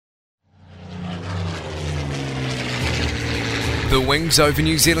The Wings Over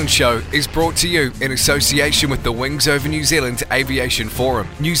New Zealand show is brought to you in association with the Wings Over New Zealand Aviation Forum,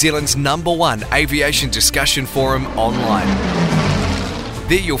 New Zealand's #1 aviation discussion forum online.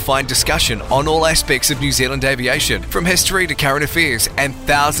 There you'll find discussion on all aspects of New Zealand aviation, from history to current affairs, and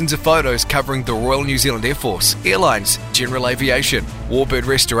thousands of photos covering the Royal New Zealand Air Force, airlines, general aviation, warbird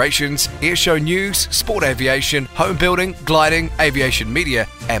restorations, airshow news, sport aviation, home building, gliding, aviation media,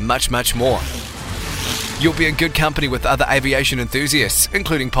 and much, much more. You'll be in good company with other aviation enthusiasts,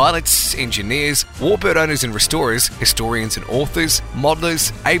 including pilots, engineers, warbird owners and restorers, historians and authors,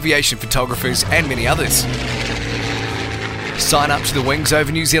 modelers, aviation photographers, and many others. Sign up to the Wings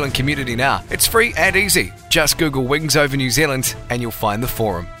Over New Zealand community now. It's free and easy. Just Google Wings Over New Zealand and you'll find the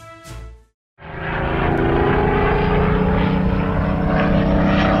forum.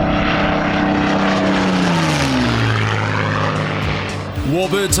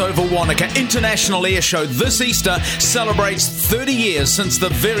 Warbirds over Wanaka International Air Show this Easter celebrates 30 years since the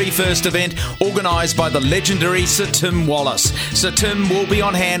very first event organised by the legendary Sir Tim Wallace. Sir Tim will be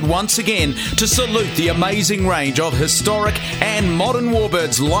on hand once again to salute the amazing range of historic and modern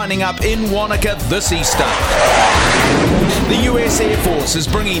warbirds lining up in Wanaka this Easter. The US Air Force is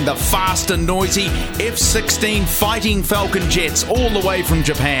bringing the fast and noisy F-16 Fighting Falcon jets all the way from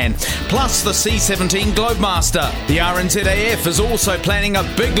Japan, plus the C-17 Globemaster. The RNZAF is also planning a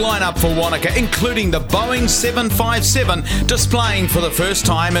big lineup for Wanaka, including the Boeing 757 displaying for the first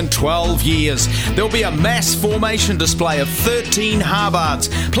time in 12 years. There'll be a mass formation display of 13 Harvards,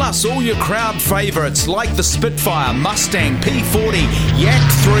 plus all your crowd favourites like the Spitfire, Mustang, P40,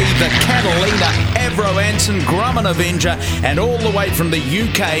 Yak 3, the Catalina, Avro Anson, Grumman Avenger, and all the way from the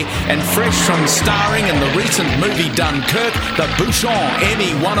UK and fresh from starring in the recent movie Dunkirk, the Bouchon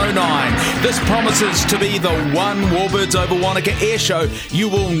ME-109. This promises to be the one Warbirds over Wanaka air show you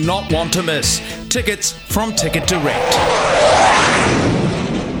will not want to miss. Tickets from Ticket Direct.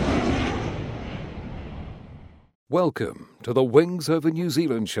 Welcome to the Wings Over New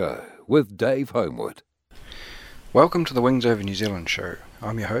Zealand show with Dave Homewood. Welcome to the Wings Over New Zealand show.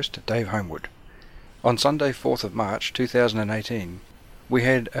 I'm your host, Dave Homewood. On Sunday, 4th of March 2018, we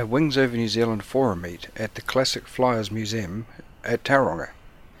had a Wings Over New Zealand forum meet at the Classic Flyers Museum at Tauranga.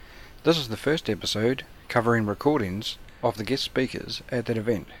 This is the first episode covering recordings of the guest speakers at that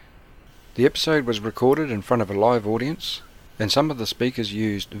event. The episode was recorded in front of a live audience, and some of the speakers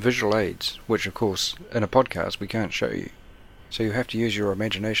used visual aids, which of course in a podcast we can't show you, so you have to use your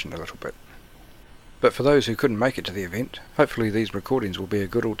imagination a little bit. But for those who couldn't make it to the event, hopefully these recordings will be a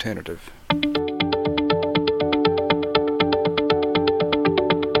good alternative.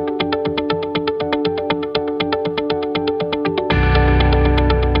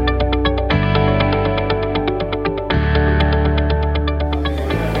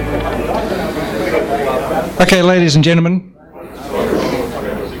 Okay, ladies and gentlemen,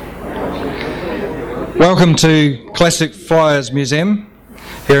 welcome to Classic Flyers Museum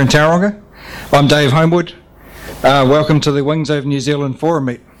here in Tauranga. I'm Dave Homewood. Welcome to the Wings Over New Zealand forum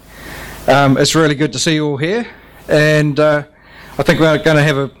meet. It's really good to see you all here, and I think we're going to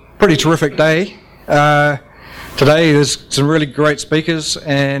have a pretty terrific day. Today there's some really great speakers,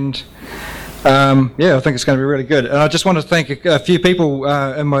 and I think it's going to be really good. And I just want to thank a few people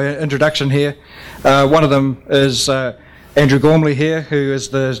in my introduction here. One of them is Andrew Gormlie here, who is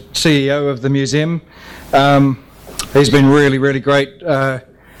the CEO of the museum. He's been really, really great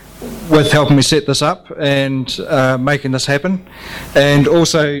with helping me set this up and making this happen. And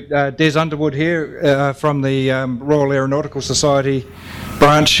also Des Underwood here from the Royal Aeronautical Society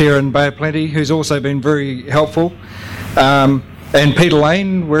branch here in Bay of Plenty, who's also been very helpful. And Peter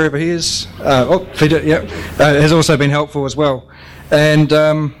Lane, wherever he is, has also been helpful as well. And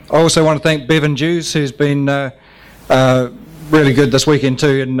I also want to thank Bevan Dews, who's been really good this weekend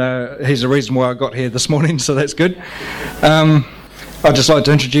too, and he's the reason why I got here this morning, so that's good. I'd just like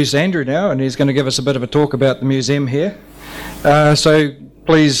to introduce Andrew now, and he's going to give us a bit of a talk about the museum here. So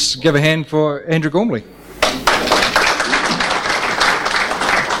please give a hand for Andrew Gormlie.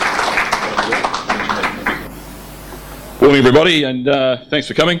 Morning everybody, and thanks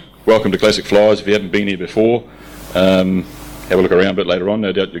for coming. Welcome to Classic Flyers. If you haven't been here before, have a look around a bit later on.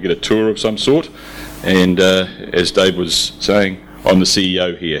 No doubt you'll get a tour of some sort. And as Dave was saying, I'm the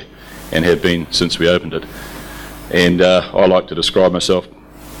CEO here and have been since we opened it. And I like to describe myself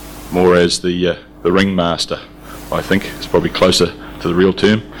more as the ringmaster. I think it's probably closer to the real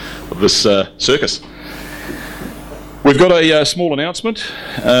term of this circus. We've got a small announcement.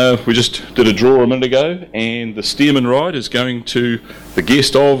 We just did a draw a minute ago, and the Stearman Ride is going to the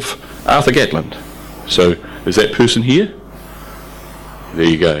guest of Arthur Gatland. So, is that person here? There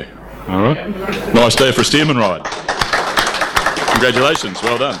you go. All right. Nice day for a Stearman Ride. Congratulations,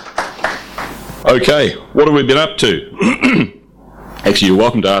 well done. Okay, what have we been up to? Actually, you're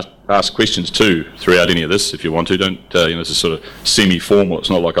welcome to ask questions too throughout any of this if you want to. Don't, this is sort of semi-formal.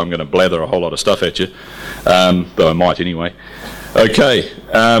 It's not like I'm going to blather a whole lot of stuff at you, though I might anyway. Okay,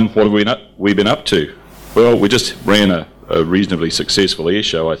 what have we been up to? Well, we just ran a reasonably successful air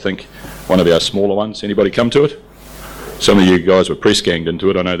show, I think. One of our smaller ones. Anybody come to it? Some of you guys were press-ganged into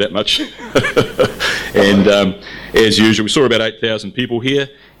it, I know that much. And as usual, we saw about 8,000 people here,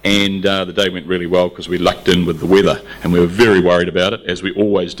 and the day went really well because we lucked in with the weather, and we were very worried about it, as we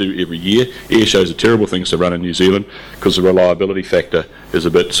always do every year. Air shows are terrible things to run in New Zealand because the reliability factor is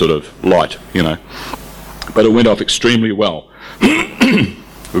a bit sort of light, But it went off extremely well.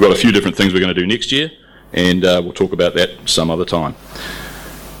 We've got a few different things we're going to do next year, and we'll talk about that some other time.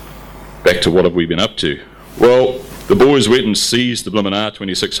 Back to what have we been up to? Well, the boys went and seized the bloomin'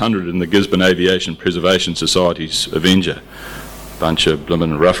 R2600 in the Gisborne Aviation Preservation Society's Avenger. Bunch of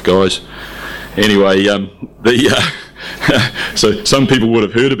bloomin' rough guys. Anyway, so some people would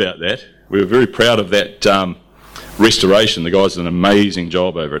have heard about that. We were very proud of that restoration. The guys did an amazing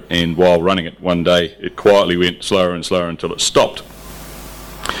job over it, and while running it one day, it quietly went slower and slower until it stopped.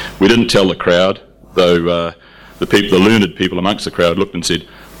 We didn't tell the crowd, though the learned people amongst the crowd looked and said,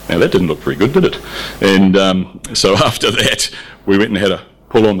 "Now that didn't look very good, did it?" And so after that, we went and had a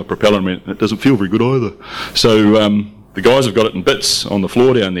pull on the propeller and went, "It doesn't feel very good either." So the guys have got it in bits on the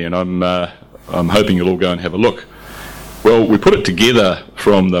floor down there, and I'm hoping you'll all go and have a look. Well, we put it together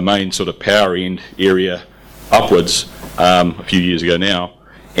from the main sort of power end area upwards a few years ago now,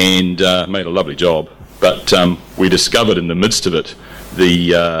 and made a lovely job. But we discovered in the midst of it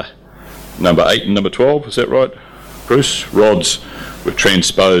the number 8 and number 12, is that right, Bruce? Rods were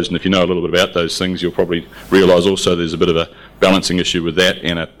transposed, and if you know a little bit about those things, you'll probably realise also there's a bit of a balancing issue with that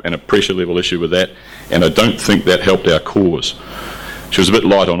and a pressure level issue with that, and I don't think that helped our cause. She was a bit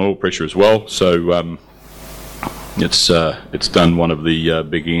light on oil pressure as well, so it's done one of the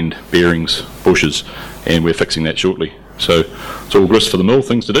big end bearings bushes, and we're fixing that shortly. So it's all grist for the mill,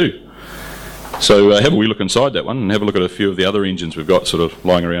 things to do. So have a wee look inside that one and have a look at a few of the other engines we've got sort of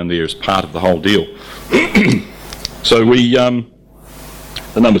lying around there as part of the whole deal. So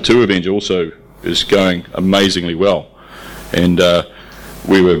the number 2 Avenger also is going amazingly well, and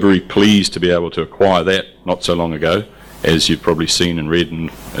we were very pleased to be able to acquire that not so long ago, as you've probably seen and read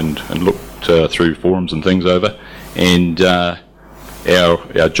and looked through forums and things over, and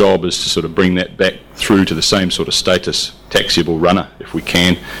our job is to sort of bring that back through to the same sort of status, taxiable runner, if we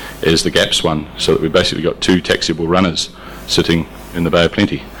can, as the GAPS one, so that we've basically got 2 taxiable runners sitting in the Bay of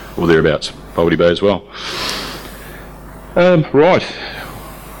Plenty, or thereabouts, Poverty Bay as well. Right.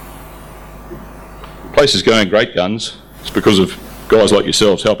 The place is going great guns. It's because of guys like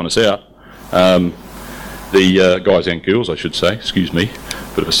yourselves helping us out. The guys and girls, I should say, excuse me.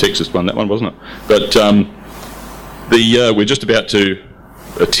 Bit of a sexist one, that one, wasn't it? But we're just about to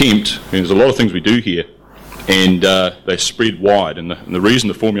attempt, there's a lot of things we do here, and they spread wide, and the reason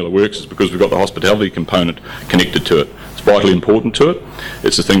the formula works is because we've got the hospitality component connected to it. It's vitally important to it.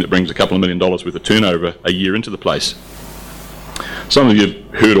 It's the thing that brings a couple of $1 million worth of turnover a year into the place. Some of you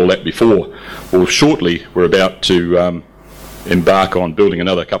have heard all that before. Well, shortly we're about to embark on building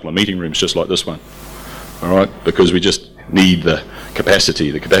another couple of meeting rooms just like this one. All right, because we just need the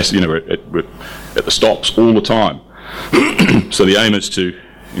capacity. We're at the stops all the time. So the aim is to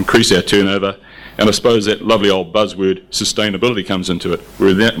increase our turnover, and I suppose that lovely old buzzword sustainability comes into it.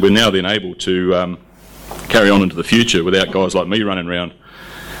 We're now then able to carry on into the future without guys like me running around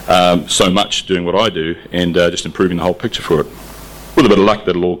so much doing what I do, and just improving the whole picture for it. With a bit of luck,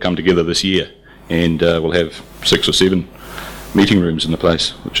 that'll all come together this year, and we'll have 6 or 7 meeting rooms in the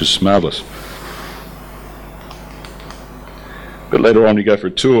place, which is marvellous. But later on, you go for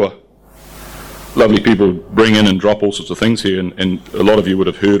a tour. Lovely people bring in and drop all sorts of things here, and a lot of you would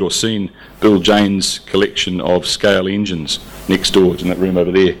have heard or seen Bill Jane's collection of scale engines next door in that room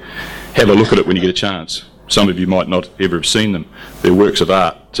over there. Have a look at it when you get a chance. Some of you might not ever have seen them. They're works of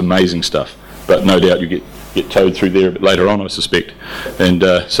art. It's amazing stuff. But no doubt you get towed through there a bit later on, I suspect. And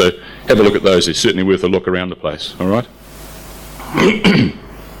so have a look at those. They're certainly worth a look around the place. All right?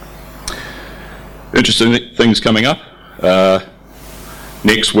 Interesting things coming up.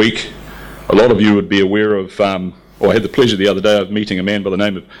 Next week, a lot of you would be aware of, or I had the pleasure the other day of meeting a man by the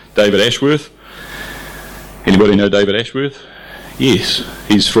name of David Ashworth. Anybody know David Ashworth? Yes,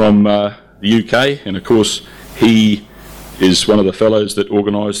 he's from the UK, and of course he is one of the fellows that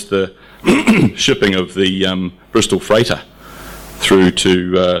organised the shipping of the Bristol freighter through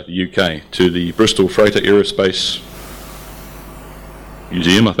to the UK, to the Bristol Freighter Aerospace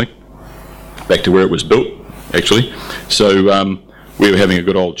Museum, I think, back to where it was built, actually. So we were having a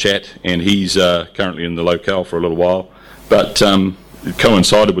good old chat, and he's currently in the locale for a little while. But it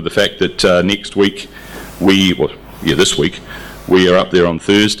coincided with the fact that next week, this week, we are up there on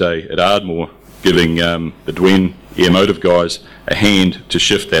Thursday at Ardmore giving the Dwen Airmotive guys a hand to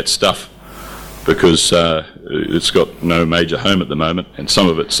shift that stuff, because it's got no major home at the moment, and some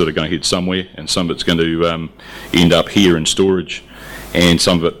of it's sort of going to head somewhere, and some of it's going to end up here in storage, and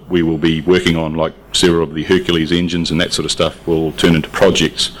some of it we will be working on, like several of the Hercules engines and that sort of stuff will turn into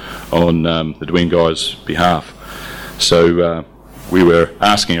projects on the Dwen guys' behalf. So we were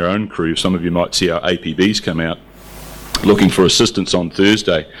asking our own crew, some of you might see our APBs come out, looking for assistance on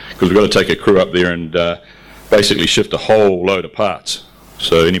Thursday, because we've got to take a crew up there and basically shift a whole load of parts.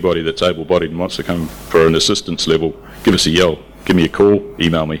 So anybody that's able-bodied and wants to come for an assistance level, give us a yell, give me a call,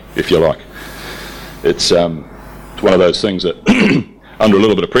 email me if you like. It's one of those things that under a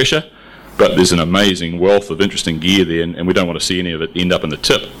little bit of pressure, but there's an amazing wealth of interesting gear there, and we don't want to see any of it end up in the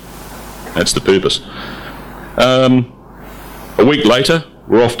tip. That's the purpose. A week later,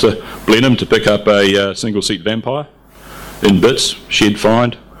 we're off to Blenheim to pick up a single-seat Vampire in bits, shed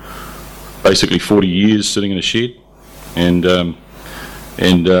find, basically 40 years sitting in a shed, and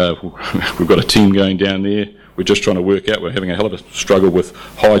we've got a team going down there. We're just trying to work out, we're having a hell of a struggle with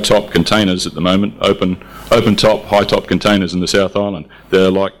high top containers at the moment, open top, high top containers in the South Island. They're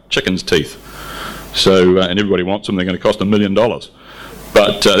like chicken's teeth. So, and everybody wants them, they're going to cost $1 million.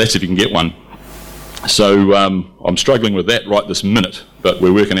 But that's if you can get one. So I'm struggling with that right this minute, but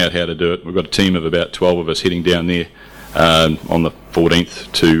we're working out how to do it. We've got a team of about 12 of us heading down there on the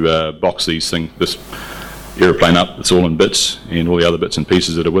 14th to box this aeroplane up. It's all in bits, and all the other bits and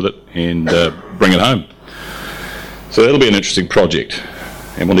pieces that are with it, and bring it home. So that'll be an interesting project,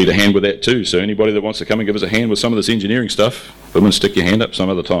 and we'll need a hand with that too. So anybody that wants to come and give us a hand with some of this engineering stuff, come and stick your hand up some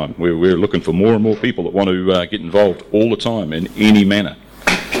other time. We're looking for more and more people that want to get involved all the time in any manner.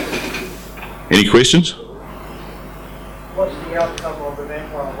 Any questions? What's the outcome of the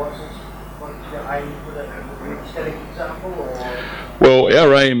Vampire? What's your aim for that? A static example, or? Well,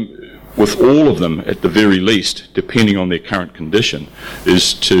 our aim with all of them, at the very least, depending on their current condition,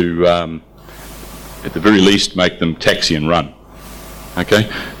 is to, at the very least, make them taxi and run. Okay?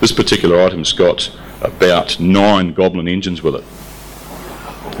 This particular item's got about 9 Goblin engines with it.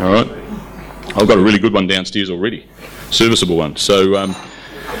 All right? I've got a really good one downstairs already, serviceable one. So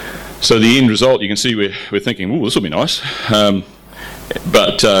the end result, you can see we're thinking, oh, this will be nice.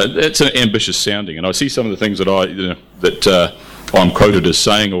 But it's an ambitious sounding, and I see some of the things that I'm quoted as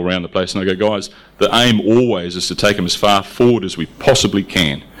saying all around the place, and I go, guys, the aim always is to take them as far forward as we possibly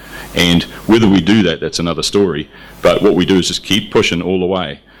can. And whether we do that, that's another story. But what we do is just keep pushing all the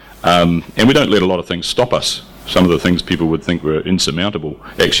way. And we don't let a lot of things stop us. Some of the things people would think were insurmountable,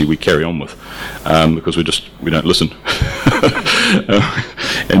 actually we carry on with, because we don't listen.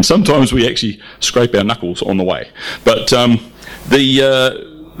 And sometimes we actually scrape our knuckles on the way. But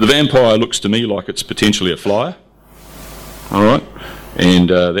the Vampire looks to me like it's potentially a flyer. All right, and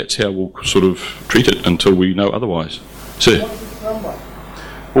that's how we'll sort of treat it until we know otherwise. Sir?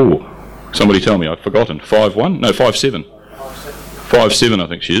 Oh, somebody tell me, I've forgotten. 5-1? No, 5-7. 5-7, I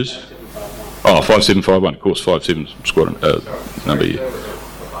think she is. Oh, 5751, of course, 57 squadron number here.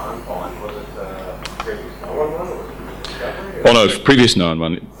 Oh no, previous known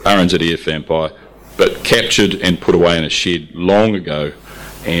one, RNZAF Vampire, but captured and put away in a shed long ago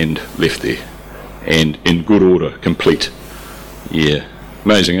and left there. And in good order, complete. Yeah,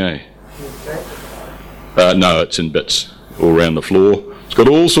 amazing, eh? No, it's in bits all around the floor. It's got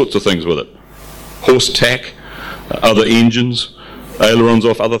all sorts of things with it. Horse tack, other engines, ailerons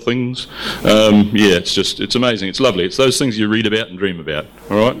off other things. Yeah, it's amazing. It's lovely. It's those things you read about and dream about.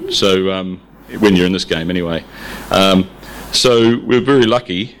 All right. So when you're in this game, anyway. So we're very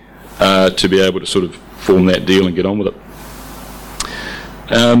lucky to be able to sort of form that deal and get on with it.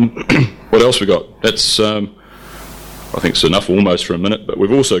 What else we got? That's I think it's enough almost for a minute. But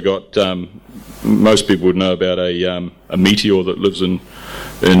we've also got most people would know about a meteor that lives in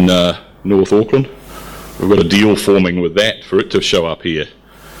North Auckland. We've got a deal forming with that for it to show up here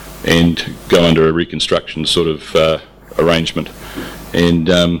and go under a reconstruction sort of arrangement. And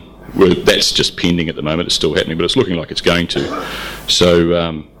that's just pending at the moment. It's still happening, but it's looking like it's going to.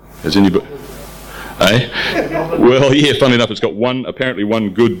 So has anybody... Well, yeah, funnily enough, it's got apparently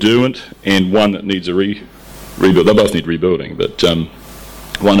one good doant and one that needs a rebuild. They both need rebuilding, but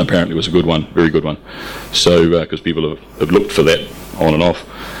one apparently was a good one, very good one. So, because people have looked for that on and off.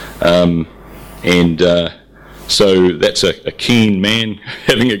 So that's a keen man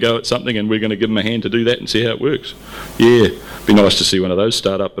having a go at something, and we're going to give him a hand to do that and see how it works. Yeah, be nice to see one of those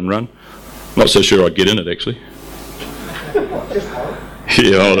start up and run. Not so sure I'd get in it, actually.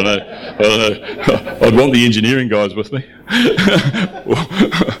 Yeah, I don't know. I'd want the engineering guys with me.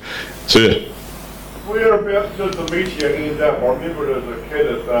 Sir. Whereabouts did the meteor end up? I remember it as a kid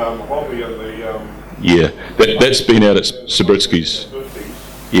at Hobby and the... Yeah, that's been out at Sabritsky's.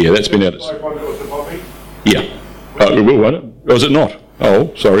 Yeah, that's been out at... Yeah. Oh, it will, won't it? Oh, is it not?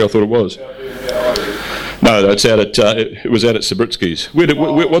 Oh, sorry, I thought it was. No, it's out at... it was out at Sabritsky's.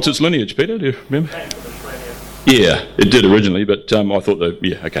 What's its lineage, Peter? Do you remember? Yeah, it did originally, but I thought that...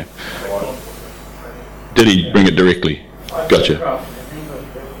 Yeah, okay. Did he bring it directly? Gotcha.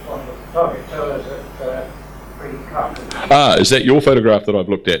 Ah, is that your photograph that I've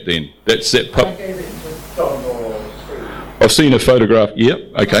looked at then? That's that pup. I've seen a photograph. Yep.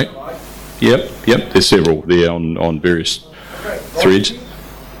 Okay. Yep. There's several there on various threads.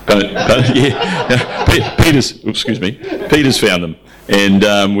 Yeah. Peter's found them,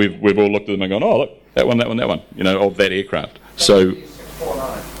 and we've all looked at them and gone, oh look, that one. You know, of that aircraft. So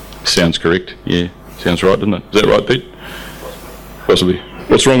sounds correct. Yeah, sounds right, doesn't it? Is that right, Pete? Possibly.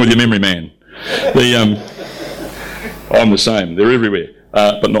 What's wrong with your memory, man? I'm the same. They're everywhere,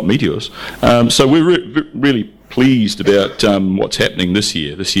 but not meteors. So we're really pleased about what's happening this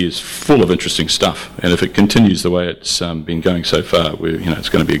year. This year's full of interesting stuff, and if it continues the way it's been going so far, it's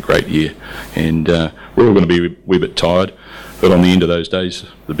going to be a great year. And we're all going to be a wee bit tired, but on the end of those days,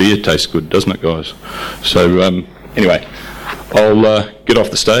 the beer tastes good, doesn't it, guys? So anyway, I'll get off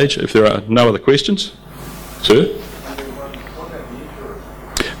the stage if there are no other questions. Sir?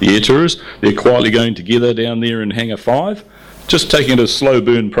 The air tours, they're quietly going together down there in Hangar 5, just taking it a slow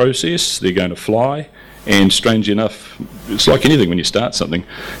burn process. They're going to fly, and strangely enough, it's like anything when you start something.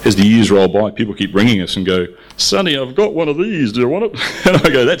 As the years roll by, people keep ringing us and go, Sonny, I've got one of these, do you want it? And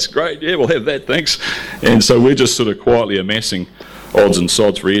I go, that's great, yeah, we'll have that, thanks. And so we're just sort of quietly amassing odds and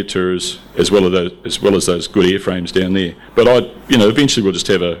sods for air tours, as well as those good airframes down there. But eventually we'll just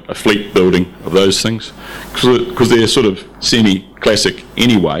have a fleet building of those things, because they're sort of semi-classic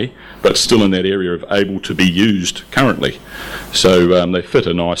anyway, but still in that area of able to be used currently. So they fit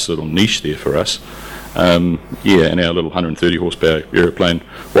a nice little niche there for us. And our little 130 horsepower aeroplane,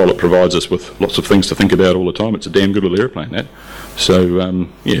 while it provides us with lots of things to think about all the time, it's a damn good little aeroplane, that. So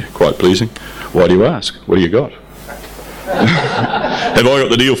quite pleasing. Why do you ask? What do you got? Have I got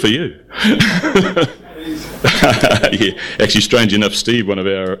the deal for you? Yeah, actually, strange enough, Steve, one of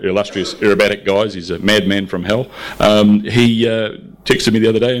our illustrious aerobatic guys, he's a madman from hell. He texted me the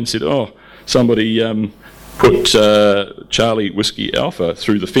other day and said, "Oh, somebody put Charlie Whiskey Alpha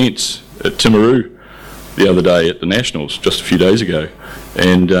through the fence at Timaru the other day at the Nationals, just a few days ago."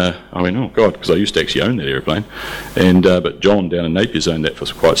 And I went, oh God, because I used to actually own that aeroplane. And but John down in Napier's owned that for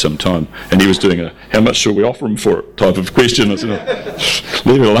quite some time, and he was doing a how much shall we offer him for it type of question. I said, oh,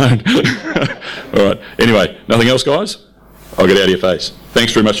 leave it alone. All right. Anyway, nothing else, guys? I'll get out of your face.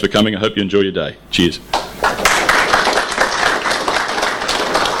 Thanks very much for coming. I hope you enjoy your day. Cheers.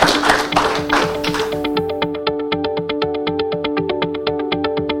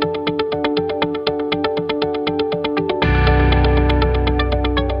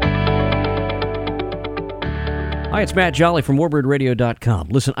 Hi, it's Matt Jolly from WarbirdRadio.com.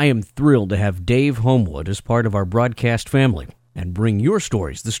 Listen, I am thrilled to have Dave Homewood as part of our broadcast family and bring your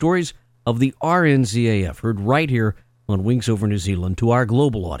stories, the stories of the RNZAF, heard right here on Wings Over New Zealand, to our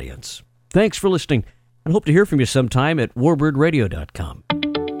global audience. Thanks for listening, and hope to hear from you sometime at WarbirdRadio.com.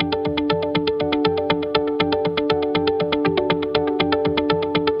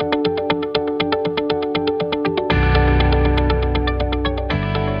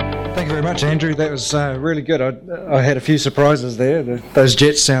 Thank you very much, Andrew. That was really good. I had a few surprises there. Those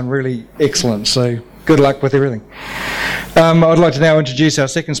jets sound really excellent, so good luck with everything. I'd like to now introduce our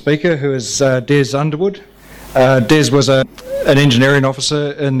second speaker, who is Des Underwood. Des was an engineering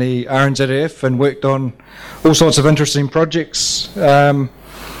officer in the RNZAF and worked on all sorts of interesting projects, and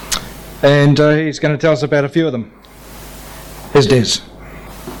he's going to tell us about a few of them. Here's Des.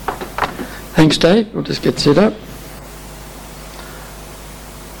 Thanks, Dave. We'll just get set up.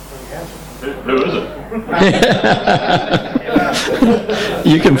 Who is it?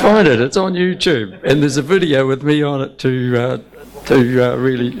 You can find it. It's on YouTube, and there's a video with me on it to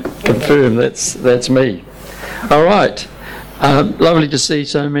really confirm that's me. All right. Lovely to see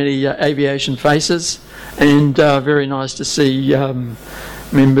so many aviation faces, and very nice to see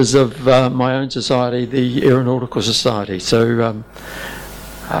members of my own society, the Aeronautical Society. So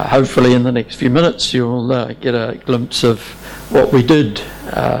hopefully in the next few minutes you'll get a glimpse of what we did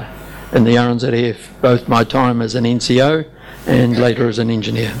in the RNZAF, both my time as an NCO and later as an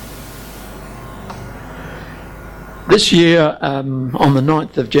engineer. This year, on the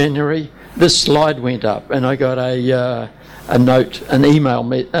 9th of January, this slide went up, and I got a a note, an email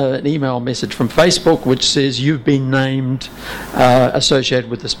message from Facebook which says you've been named associated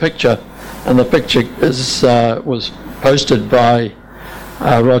with this picture, and the picture was posted by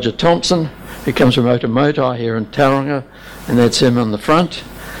Roger Thompson, who comes from Otamotai here in Tauranga, and that's him on the front.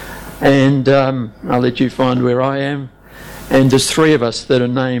 And I'll let you find where I am. And there's 3 of us that are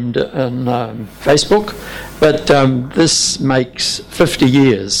named on Facebook, but this makes 50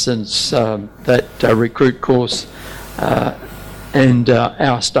 years since that recruit course and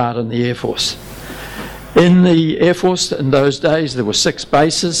our start in the Air Force. In the Air Force in those days there were 6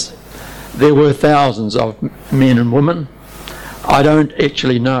 bases. There were thousands of men and women. I don't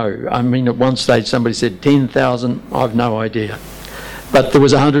actually know. I mean, at one stage somebody said 10,000. I've no idea. But there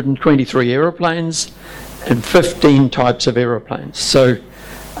was 123 aeroplanes and 15 types of aeroplanes. So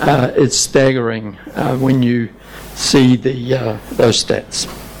it's staggering when you see those stats.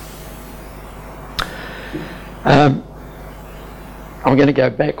 I'm going to go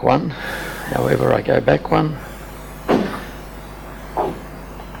back one. However, I go back one,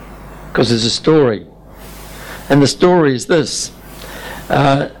 because there's a story. And the story is this.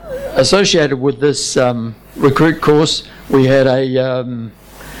 Associated with this recruit course, we had a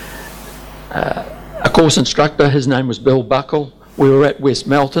course instructor. His name was Bill Buckle. We were at West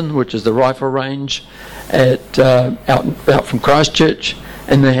Melton, which is the rifle range out from Christchurch,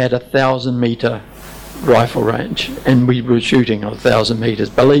 and they had a 1,000-metre rifle range, and we were shooting 1,000 metres.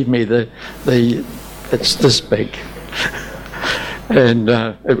 Believe me, it's this big. And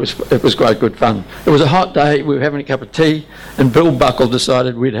it was quite good fun. It was a hot day. We were having a cup of tea, and Bill Buckle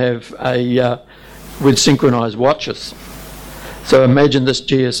decided we'd synchronise watches. So imagine this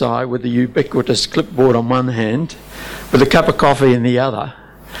GSI with the ubiquitous clipboard on one hand, with a cup of coffee in the other,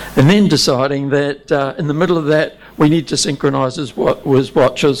 and then deciding that in the middle of that we need to synchronise his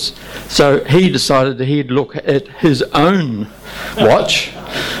watches. So he decided that he'd look at his own watch,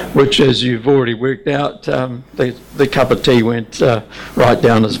 which, as you've already worked out, the cup of tea went right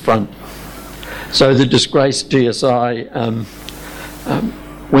down his front. So the disgraced GSI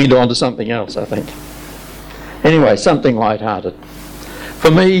went on to something else, I think. Anyway, something light-hearted.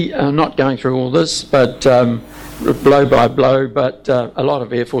 For me, not going through all this, but blow by blow, but a lot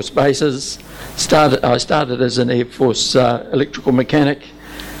of Air Force bases. I started as an Air Force electrical mechanic,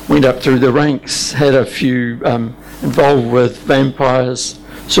 went up through the ranks, had a few involved with vampires,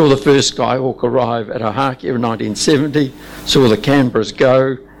 saw the first Skyhawk arrive at Ohaki in 1970, saw the Canberras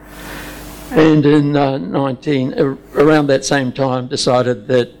go, and in around that same time decided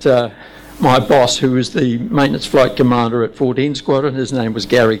that my boss, who was the maintenance flight commander at 14 Squadron, his name was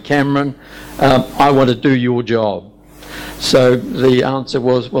Gary Cameron, I want to do your job. So the answer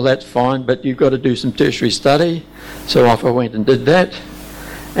was, well, that's fine, but you've got to do some tertiary study. So off I went and did that,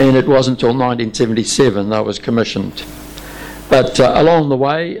 and it wasn't until 1977 that I was commissioned. But along the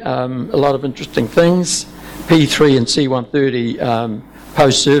way, a lot of interesting things. P3 and C-130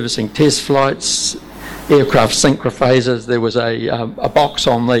 post-servicing test flights, aircraft synchrophasers. There was a box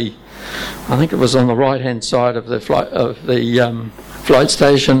on the, I think it was on the right-hand side of the flight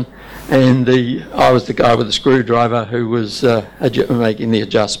station, and I was the guy with the screwdriver who was making the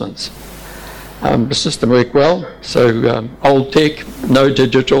adjustments. The system worked well, so old tech, no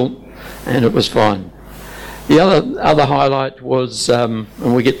digital, and it was fine. The other highlight was, and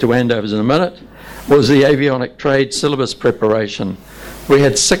we get to handovers in a minute, was the avionic trade syllabus preparation. We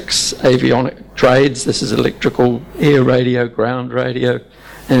had 6 avionic trades. This is electrical, air radio, ground radio,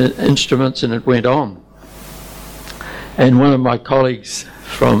 and instruments, and it went on. And one of my colleagues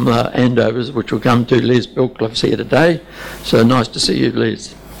from handovers, which we'll come to, Les Bilcliffe's here today, so nice to see you,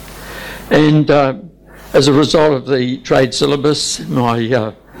 Les. And as a result of the trade syllabus,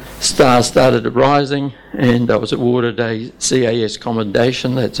 my star started rising, and I was awarded a CAS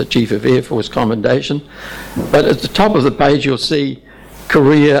commendation. That's a Chief of Air Force commendation. But at the top of the page you'll see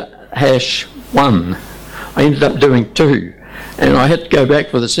career #1. I ended up doing 2, and I had to go back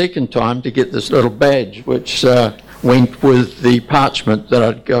for the second time to get this little badge, which went with the parchment that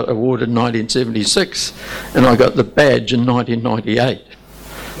I'd got awarded in 1976, and I got the badge in 1998.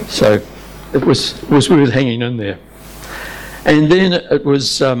 So it was worth hanging in there. And then it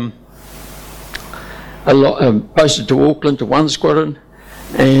was posted to Auckland to 1 Squadron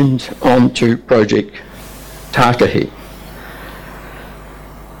and on to Project Takahi.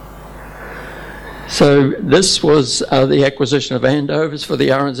 So this was the acquisition of handovers for the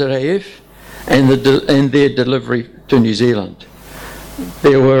RNZAF and their delivery to New Zealand.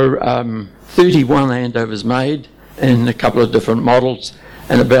 There were 31 handovers made in a couple of different models,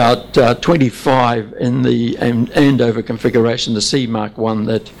 and about 25 in the handover configuration, the C Mark 1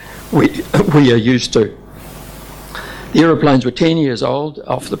 that we are used to. The aeroplanes were 10 years old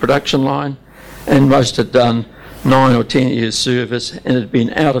off the production line, and most had done 9 or 10 years service and had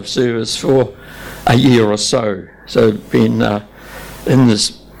been out of service for a year or so. So it had been in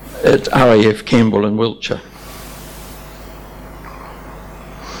this at RAF Campbell in Wiltshire.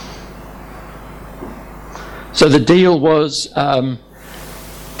 So the deal was 10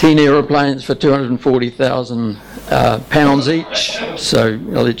 aeroplanes for £240,000 each. So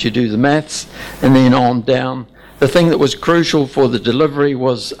I'll let you do the maths, and then on down. The thing that was crucial for the delivery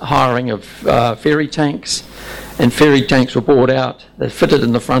was hiring of ferry tanks, and ferry tanks were bought out. They fitted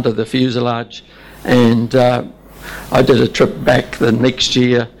in the front of the fuselage, and I did a trip back the next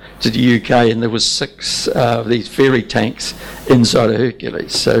year to the UK, and there was 6 of these ferry tanks inside a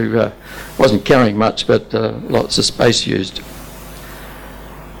Hercules. So wasn't carrying much, but lots of space used.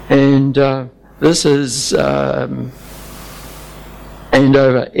 And this is Andover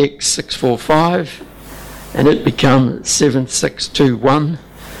X645, and it became 7621,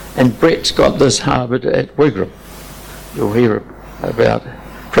 and Brett's got this harboured at Wigram. You'll hear about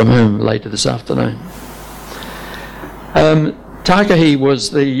from him later this afternoon. Takahi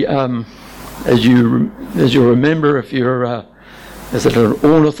was the, as you remember, if you're as an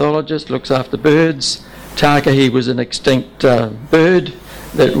ornithologist, looks after birds. Takahi was an extinct bird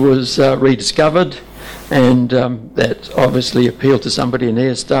that was rediscovered, and that obviously appealed to somebody in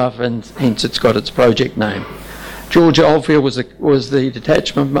air staff, and hence it's got its project name. George Oldfield was the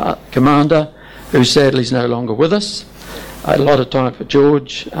detachment commander, who sadly is no longer with us. I had a lot of time for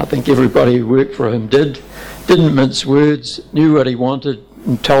George. I think everybody who worked for him did. Didn't mince words, knew what he wanted,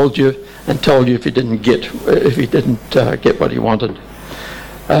 and told you if he didn't get what he wanted.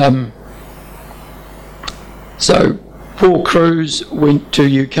 So Paul Cruz went to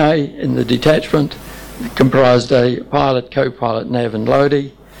UK in the detachment. It comprised a pilot, co-pilot, nav and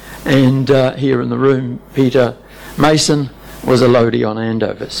loadie, and here in the room, Peter Mason was a loadie on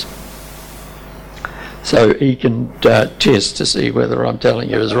Andovers. So he can test to see whether I'm telling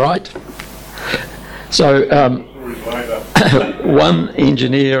you is right. So one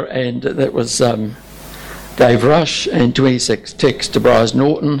engineer, and that was Dave Rush, and 26 techs to Bryce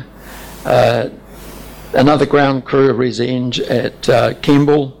Norton. Another ground crew, Res Eng at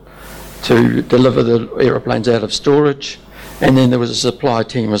Campbell, to deliver the aeroplanes out of storage, and then there was a supply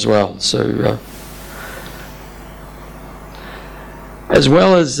team as well. So as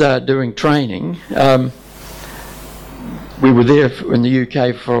well as doing training, we were there in the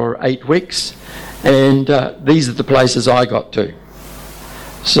UK for 8 weeks, and these are the places I got to.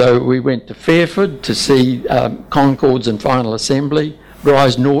 So we went to Fairford to see Concords and final assembly.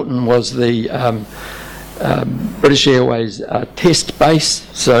 Bryce Norton was the British Airways test base,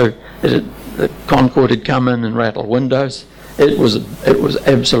 so the Concorde had come in and rattled windows. It was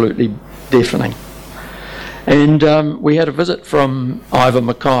absolutely deafening. And we had a visit from Ivor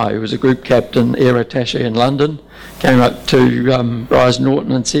Mackay, who was a group captain, air attaché in London, came up to Bryce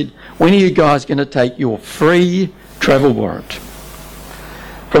Norton and said, "When are you guys going to take your free travel warrant?"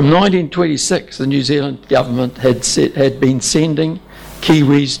 From 1926, the New Zealand government had been sending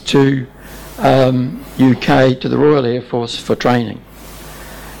Kiwis to UK, to the Royal Air Force, for training.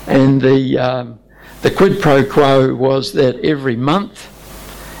 And the quid pro quo was that every month,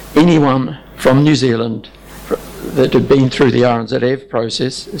 anyone from New Zealand that had been through the RNZAF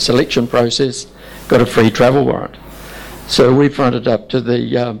process, selection process, got a free travel warrant. So we fronted up to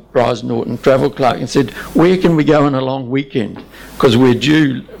the Bryce Norton travel clerk and said, "Where can we go on a long weekend? Because we're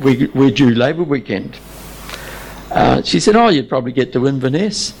due Labour weekend." She said, "Oh, you'd probably get to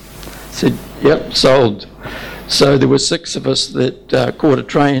Inverness." I said, "Yep, sold." So there were 6 of us that caught a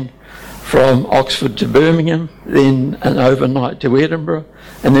train from Oxford to Birmingham, then an overnight to Edinburgh,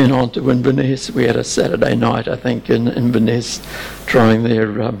 and then on to Inverness. We had a Saturday night, I think, in Inverness, trying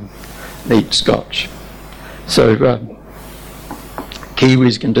their neat scotch. So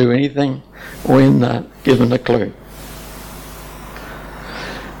Kiwis can do anything when given a clue.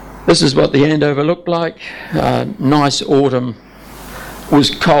 This is what the Andover looked like. Nice autumn. It was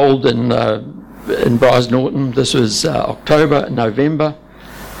cold in Bryce Norton. This was October, November,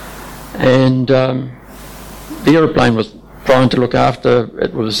 and the aeroplane was trying to look after.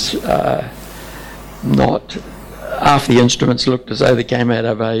 It was not. Half the instruments looked as though they came out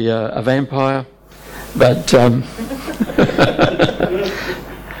of a vampire, but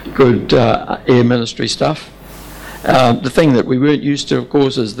good air ministry stuff. The thing that we weren't used to, of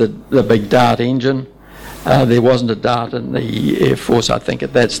course, is the big Dart engine. There wasn't a Dart in the Air Force, I think,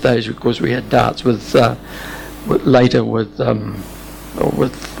 at that stage, because we had Darts later with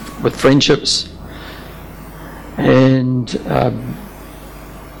friendships, and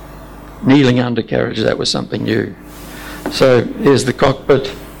kneeling undercarriage. That was something new. So here's the cockpit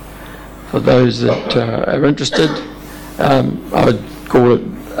for those that are interested. I would call it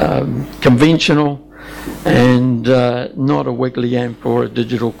conventional and not a wiggly amp or a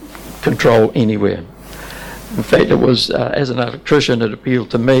digital control anywhere. In fact, it was, as an electrician, it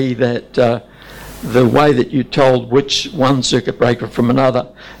appealed to me that the way that you told which one circuit breaker from another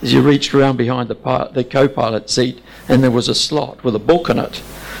is you reached around behind the co-pilot seat and there was a slot with a book in it,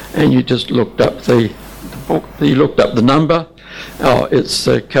 and you just looked up the book, you looked up the number. Oh, it's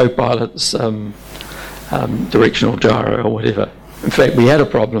the co-pilot's directional gyro or whatever. In fact, we had a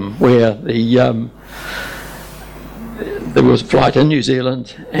problem where there was a flight in New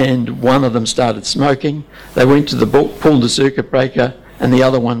Zealand and one of them started smoking. They went to the book, pulled the circuit breaker, and the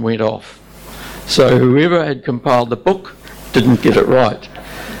other one went off. So whoever had compiled the book didn't get it right.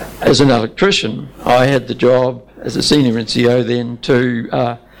 As an electrician, I had the job as a senior NCO then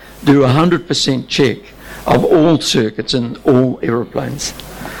to do a 100% check of all circuits in all aeroplanes.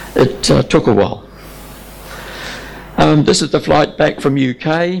 It took a while. This is the flight back from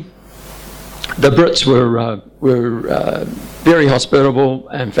UK. The Brits were very hospitable.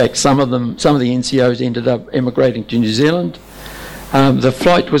 In fact, some of the NCOs ended up emigrating to New Zealand. The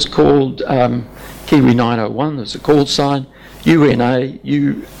flight was called Kiwi 901. There's a call sign. UNA,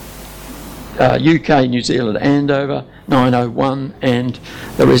 UK, New Zealand, Andover 901, and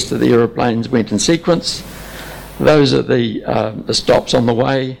the rest of the aeroplanes went in sequence. Those are the stops on the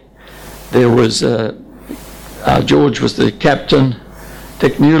way. There was George was the captain.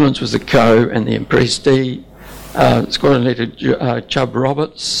 Dick Newlands was the co, and the imprestee. Squadron Leader Chubb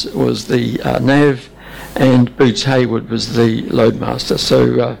Roberts was the nav, and Boots Hayward was the loadmaster.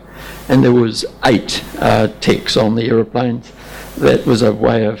 So, and there was 8 techs on the aeroplanes. That was a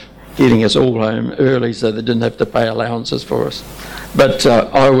way of getting us all home early, so they didn't have to pay allowances for us. But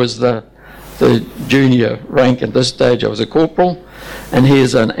I was the junior rank at this stage. I was a corporal, and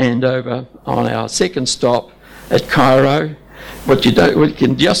here's an Andover on our second stop at Cairo. What you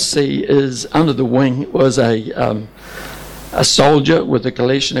can just see is under the wing was a soldier with a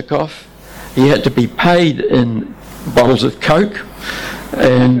Kalashnikov. He had to be paid in bottles of Coke,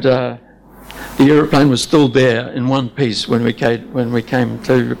 and the aeroplane was still there in one piece when we came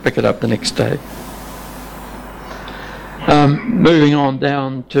to pick it up the next day. Moving on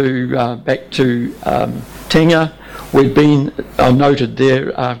down to back to Tenga, we'd been noted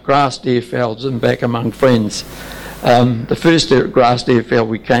there grassed airfields and back among friends. The first grassed airfield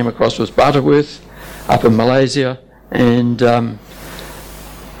we came across was Butterworth up in Malaysia, and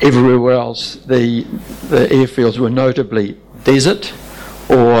everywhere else the airfields were notably desert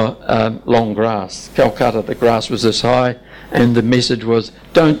or long grass. Calcutta, the grass was this high, and the message was,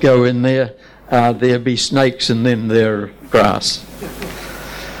 don't go in there, there'll be snakes and then there's grass.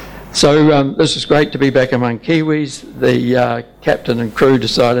 So this was great to be back among Kiwis. The captain and crew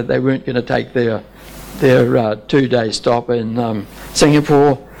decided they weren't going to take their 2-day stop in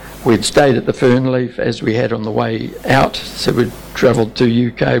Singapore. We'd stayed at the Fernleaf as we had on the way out, so we'd travelled to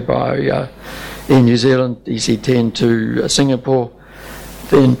UK by Air New Zealand, DC-10 to Singapore,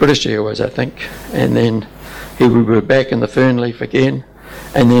 then British Airways, I think, and then here we were back in the Fernleaf again,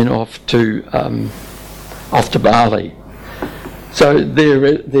 and then off to Bali. So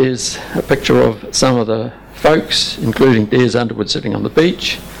there's a picture of some of the folks, including Des Underwood sitting on the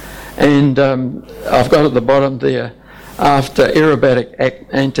beach. And I've got at the bottom there, after aerobatic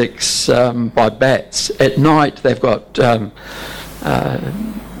antics by bats, at night they've got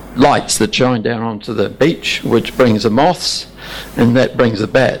lights that shine down onto the beach, which brings the moths, and that brings the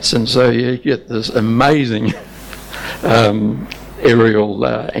bats. And so you get this amazing aerial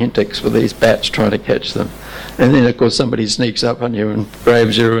antics with these bats trying to catch them. And then, of course, somebody sneaks up on you and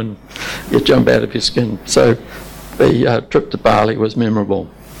grabs you and you jump out of your skin. So the trip to Bali was memorable.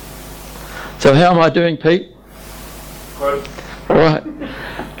 So how am I doing, Pete? Good. All right.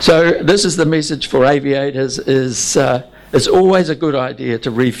 So this is the message for aviators, is it's always a good idea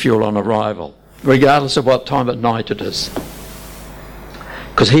to refuel on arrival, regardless of what time of night it is.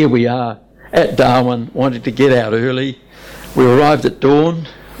 Because here we are at Darwin, wanting to get out early. We arrived at dawn.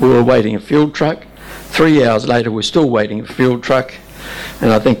 We were waiting a field truck. 3 hours later, we're still waiting for a field truck,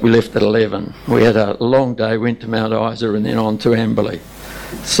 and I think we left at 11. We had a long day, went to Mount Isa and then on to Amberley.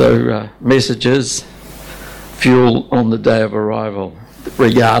 So messages, fuel on the day of arrival,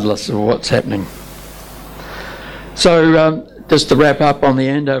 regardless of what's happening. So just to wrap up on the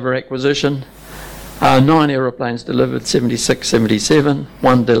Andover acquisition, 9 aeroplanes delivered, 76, 77,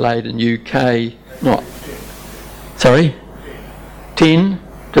 1 delayed in UK, 10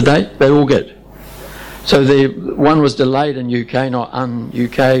 to date, they're all good. So one was delayed in UK, not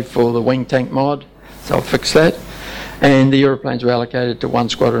un-UK for the wing tank mod, so I'll fix that. And the aeroplanes were allocated to one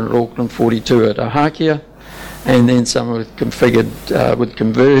squadron at Auckland, 42 at Ohakea, and then some were configured with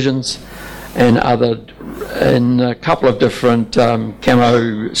conversions and other in a couple of different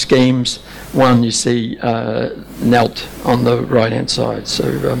camo schemes. One you see knelt on the right hand side.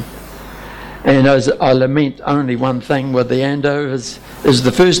 So, and as I lament only one thing with the Ando is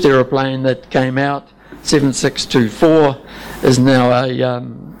the first aeroplane that came out, 7624, is now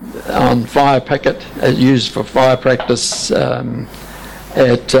on fire picket, used for fire practice at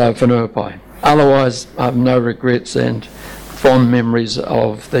Whanuapai. Otherwise, I have no regrets and fond memories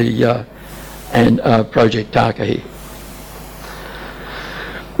of the Project Takahi.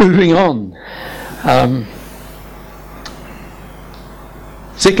 Moving on.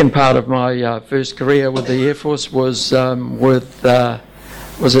 Second part of my first career with the Air Force was as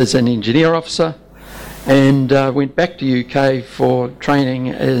an engineer officer, and went back to UK for training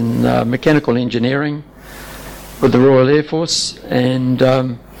in mechanical engineering with the Royal Air Force, and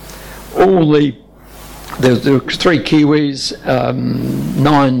there were 3 Kiwis,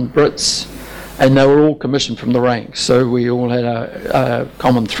 9 Brits, and they were all commissioned from the ranks, so we all had a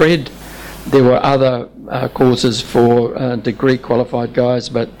common thread. There were other courses for degree qualified guys,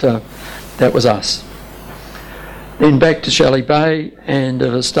 but that was us. Then back to Shelley Bay, and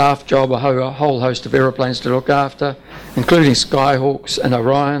at a staff job, a whole host of aeroplanes to look after, including Skyhawks and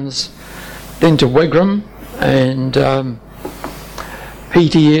Orions. Then to Wigram, and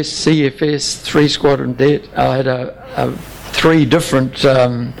PTS, CFS, 3 squadron det. I had 3 different,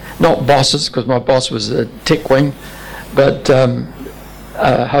 not bosses, because my boss was a tech wing, but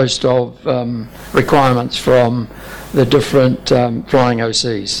a host of requirements from the different flying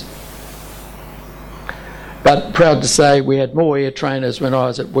OCs. But proud to say we had more air trainers when I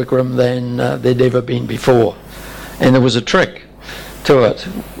was at Wigram than there'd ever been before, and there was a trick to it.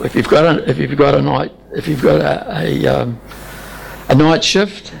 If you've got a night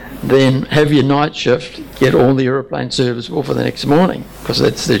shift, then have your night shift, get all the aeroplane serviceable for the next morning, because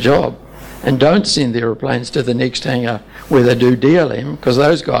that's their job, and don't send the aeroplanes to the next hangar where they do DLM, because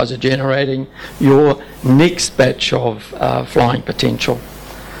those guys are generating your next batch of flying potential.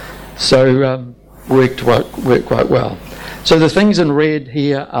 So worked quite well. So the things in red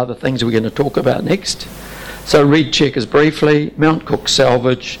here are the things we're going to talk about next. So red checkers briefly, Mount Cook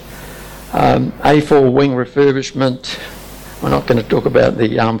salvage, A4 wing refurbishment. We're not going to talk about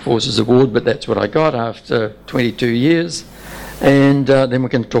the Armed Forces Award, but that's what I got after 22 years. And then we're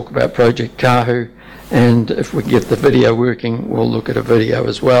going to talk about Project Kahu, and if we get the video working, we'll look at a video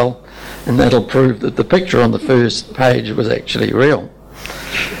as well, and that'll prove that the picture on the first page was actually real.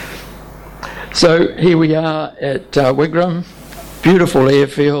 So here we are at Wigram, beautiful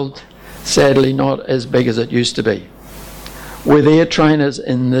airfield, sadly not as big as it used to be, with air trainers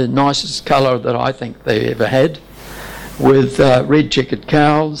in the nicest colour that I think they ever had, with red checkered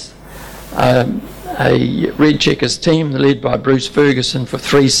cowls, a red checkers team led by Bruce Ferguson for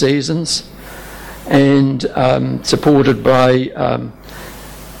 3 seasons, and supported by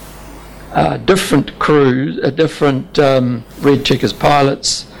different crews, different red checkers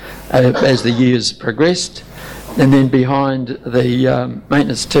pilots as the years progressed, and then behind the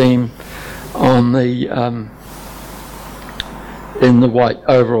maintenance team on the in the white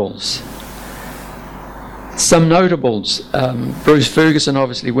overalls. Some notables. Bruce Ferguson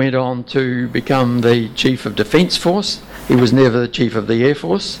obviously went on to become the Chief of Defence Force. He was never the Chief of the Air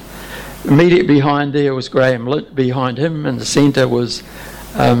Force. Immediately behind there was behind him in the centre was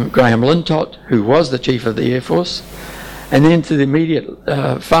Graham Lintott, who was the Chief of the Air Force. And then to the immediate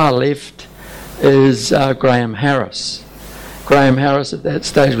far left is Graham Harris. Graham Harris at that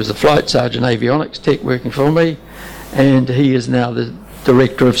stage was a Flight Sergeant Avionics Tech working for me, and he is now the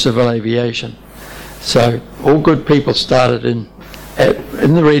Director of Civil Aviation. So all good people started in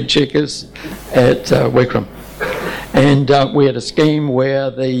the red checkers at Wigram. And we had a scheme where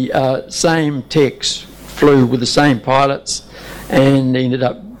the same techs flew with the same pilots, and ended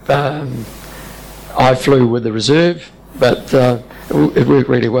up I flew with the reserve, but it worked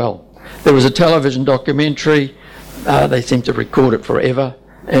really well. There was a television documentary, they seemed to record it forever,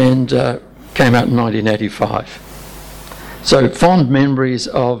 and came out in 1985. So fond memories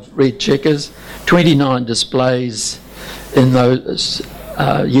of red checkers, 29 displays in those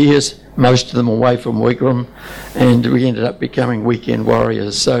years, most of them away from Wigram, and we ended up becoming weekend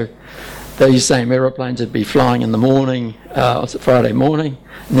warriors. So these same aeroplanes would be flying in the morning, Friday morning,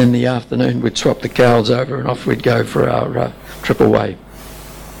 and in the afternoon we'd swap the cowls over and off we'd go for our trip away.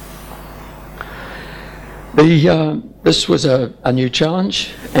 This was a new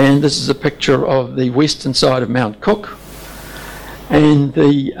challenge, and this is a picture of the western side of Mount Cook. And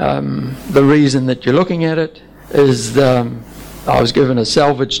the reason that you're looking at it is I was given a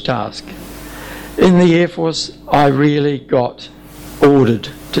salvage task. In the Air Force, I really got ordered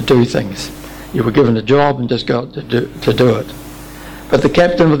to do things. You were given a job and just got to do it. But the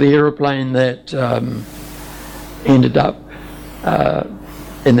captain of the aeroplane that ended up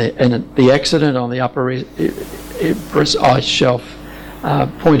in the accident on the upper Empress ice shelf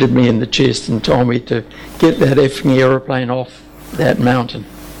pointed me in the chest and told me to get that effing aeroplane off that mountain.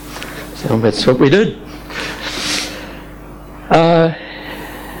 So that's what we did.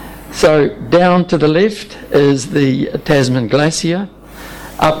 So down to the left is the Tasman Glacier.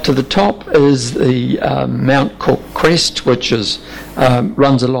 Up to the top is the Mount Cook Crest, which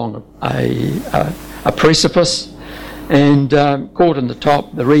runs along a precipice. And caught in the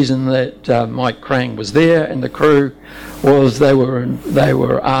top, the reason that Mike Crang was there and the crew was they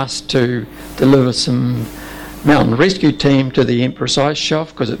were asked to deliver some mountain rescue team to the Empress Ice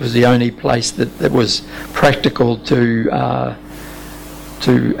Shelf because it was the only place that was practical to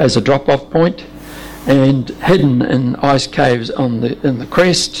as a drop-off point. And hidden in ice caves in the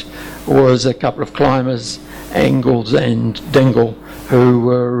crest was a couple of climbers, Angles and Dingle, who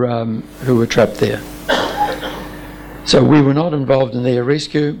were trapped there. So we were not involved in their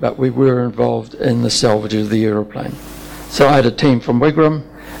rescue, but we were involved in the salvage of the aeroplane. So I had a team from Wigram,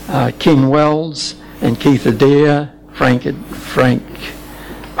 Ken Wells and Keith Adair, Frank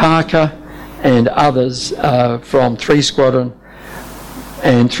Parker, and others from 3 Squadron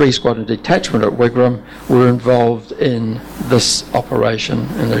and 3 Squadron Detachment at Wigram were involved in this operation,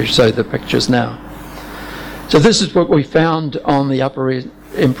 and they show the pictures now. So this is what we found on the upper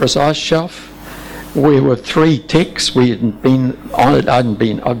Empress Ice Shelf. We were 3 techs. We hadn't been on it. I'd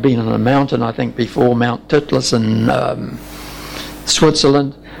been on a mountain, I think, before, Mount Titlis in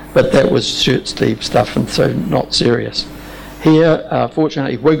Switzerland, but that was shirt sleeve stuff, and so not serious. Here,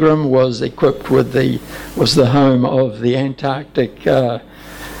 fortunately, Wigram was equipped with was the home of the Antarctic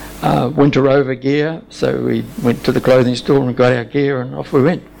winter over gear. So we went to the clothing store and got our gear, and off we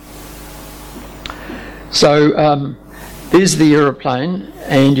went. So there's the aeroplane,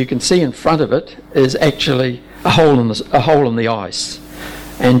 and you can see in front of it is actually a hole in the ice.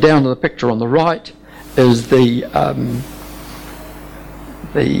 And down to the picture on the right is the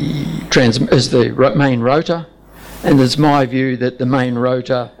main rotor. And it's my view that the main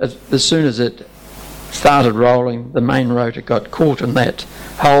rotor, as soon as it started rolling, the main rotor got caught in that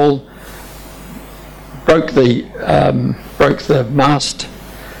hole, broke the mast,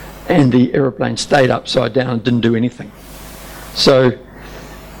 and the aeroplane stayed upside down and didn't do anything. So,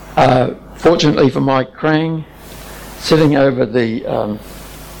 fortunately for Mike Crang, sitting over the,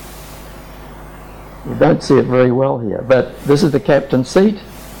 you don't see it very well here, but this is the captain's seat.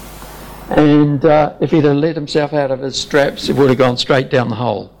 And if he'd have let himself out of his straps, it would have gone straight down the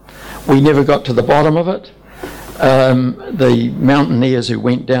hole. We never got to the bottom of it. The mountaineers who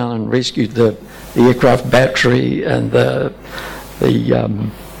went down and rescued the aircraft battery and the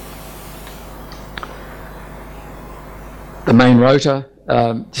main rotor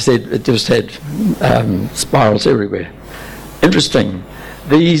said it just had spirals everywhere. Interesting.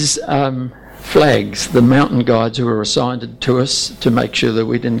 These flags, the mountain guides who were assigned to us to make sure that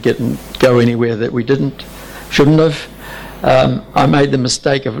we didn't go anywhere that we shouldn't have. I made the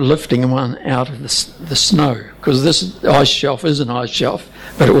mistake of lifting one out of the snow, because this ice shelf is an ice shelf,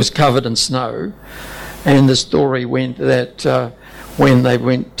 but it was covered in snow. And the story went that when they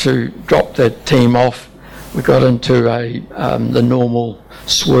went to drop that team off, we got into the normal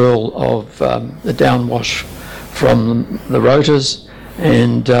swirl of the downwash from the rotors,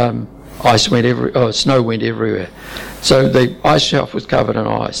 and snow went everywhere. So the ice shelf was covered in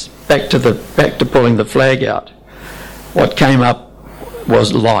ice. Back to pulling the flag out. What came up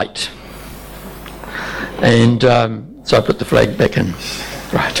was light, and so I put the flag back in.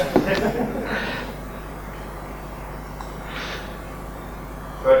 Right.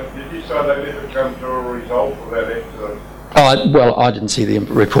 So did you say they never come to a result of that accident? Well, I didn't see the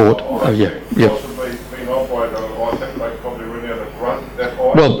report. Yeah. Possibly been operated on. I think they probably went out of grunt that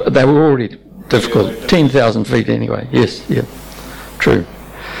high. Well, they were already difficult. 10,000 feet anyway. Yes. Yeah. True.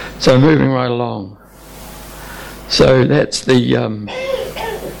 So moving right along. So that's the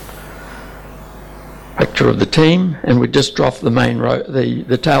picture of the team, and we just dropped the main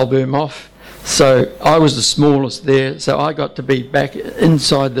the tail boom off. So I was the smallest there, so I got to be back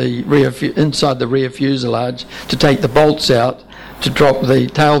inside the rear fuselage to take the bolts out, to drop the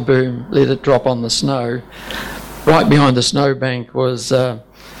tail boom, let it drop on the snow. Right behind the snowbank was, I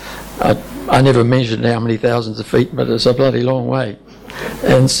never measured how many thousands of feet, but it's a bloody long way.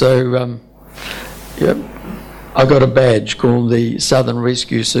 And so, I got a badge called the Southern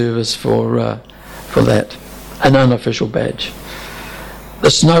Rescue Service for that. an unofficial badge. The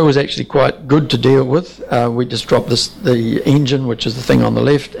snow was actually quite good to deal with. We just dropped the engine, which is the thing on the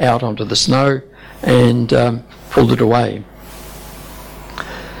left, out onto the snow and pulled it away.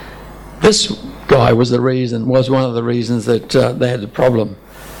 This guy was one of the reasons that they had a problem.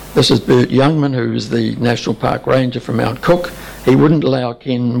 This is Bert Youngman, who was the National Park Ranger from Mount Cook. He wouldn't allow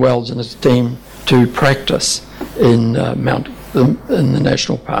Ken Wells and his team to practice in the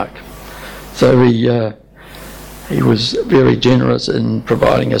National Park. So he was very generous in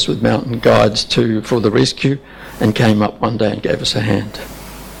providing us with mountain guides for the rescue, and came up one day and gave us a hand.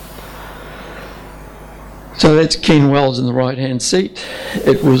 So that's Ken Wells in the right-hand seat.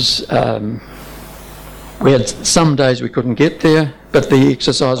 It was, we had some days we couldn't get there, but the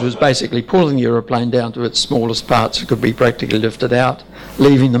exercise was basically pulling the aeroplane down to its smallest parts that could be practically lifted out,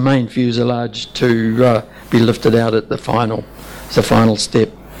 leaving the main fuselage to be lifted out at the final step.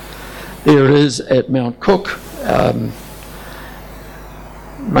 There it is at Mount Cook.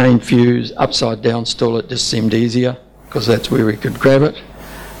 Main fuse upside down still. It just seemed easier because that's where we could grab it,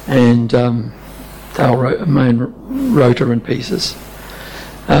 and main rotor in pieces.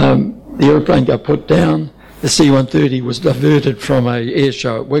 The aeroplane got put down. The C-130 was diverted from a air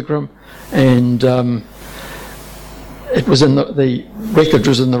show at Wigram, and it was the wreckage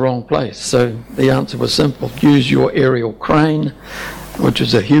was in the wrong place. So the answer was simple: use your aerial crane, which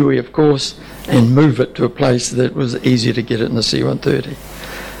is a Huey, of course, and move it to a place that was easier to get it in the C-130.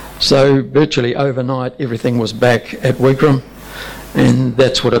 So virtually overnight, everything was back at Wigram, and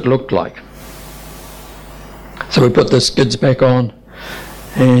that's what it looked like. So we put the skids back on,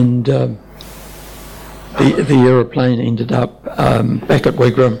 and the aeroplane ended up back at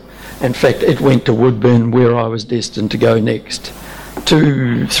Wigram. In fact, it went to Woodburn, where I was destined to go next.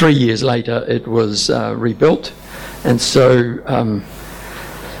 3 years later, it was rebuilt, and so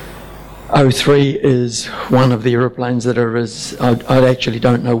 03 is one of the aeroplanes that I actually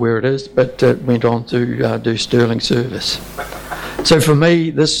don't know where it is, but it went on to do Sterling service. So for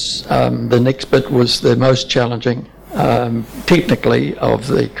me, the next bit was the most challenging technically of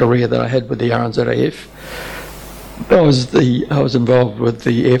the career that I had with the RNZAF. I was involved with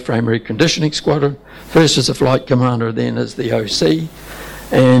the Airframe Reconditioning Squadron, first as a flight commander, then as the OC,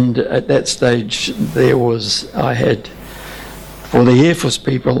 and at that stage for the Air Force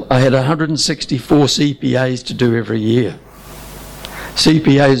people, I had 164 CPAs to do every year.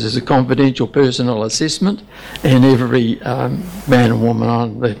 CPAs is a confidential personal assessment, and every man and woman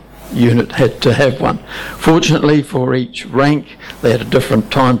on the unit had to have one. Fortunately, for each rank, they had a different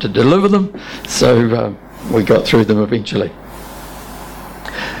time to deliver them, so we got through them eventually.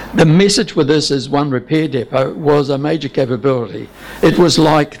 The message with this is one repair depot was a major capability. It was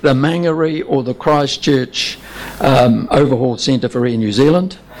like the Mangere or the Christchurch overhaul centre for Air New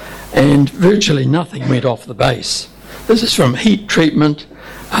Zealand, and virtually nothing went off the base. This is from heat treatment,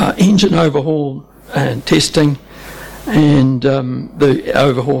 engine overhaul and testing, and the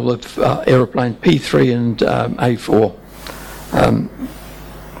overhaul of aeroplane P3 and A4.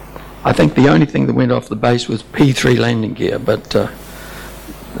 I think the only thing that went off the base was P3 landing gear, but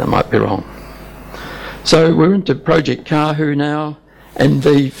I might be wrong. So we're into Project Kahu now, and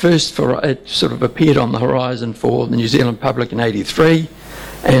it sort of appeared on the horizon for the New Zealand public in 83,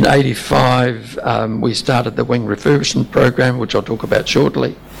 and 85 we started the wing refurbishment program, which I'll talk about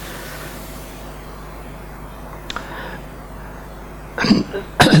shortly.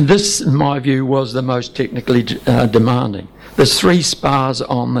 This, in my view, was the most technically demanding. There's 3 spars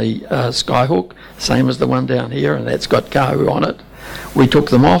on the Skyhawk, same as the one down here, and that's got Kahu on it. We took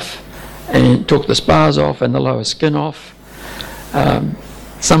them off and took the spars off and the lower skin off.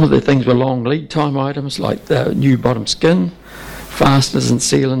 Some of the things were long lead time items, like the new bottom skin, fasteners and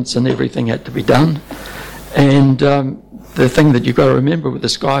sealants and everything had to be done. And the thing that you've got to remember with the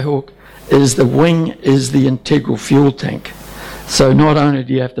Skyhawk is the wing is the integral fuel tank. So not only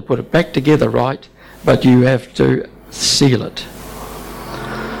do you have to put it back together right, but you have to seal it.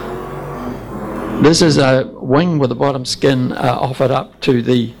 This is a wing with the bottom skin offered up to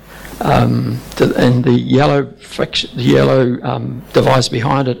the and the yellow device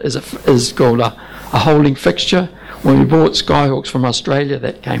behind it is called a holding fixture. When we bought Skyhawks from Australia,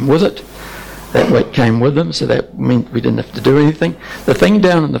 that came with it. That came with them, so that meant we didn't have to do anything. The thing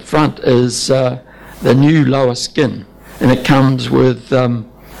down in the front is the new lower skin, and it comes with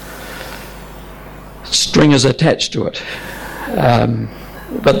stringers attached to it.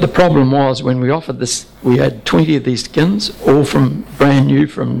 But the problem was when we offered this, we had 20 of these skins, all brand new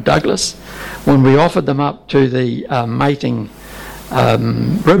from Douglas. When we offered them up to the mating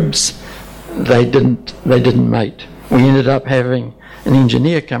ribs, they didn't mate. We ended up having an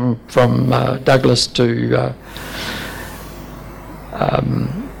engineer come from Douglas to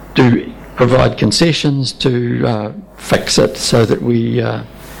provide concessions to fix it so that we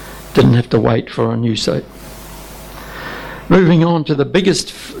didn't have to wait for a new seat. Moving on to the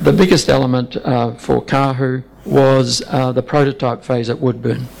biggest element for Kahu was the prototype phase at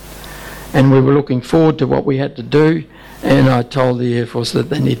Woodburn, and we were looking forward to what we had to do, and I told the Air Force that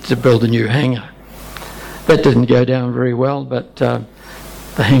they needed to build a new hangar. That didn't go down very well, but the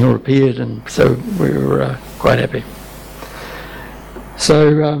hangar appeared, and so we were quite happy. So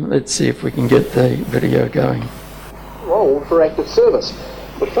let's see if we can get the video going. Role for active service.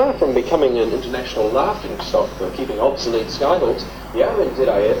 But far from becoming an international laughing stock for keeping obsolete Skyhawks, the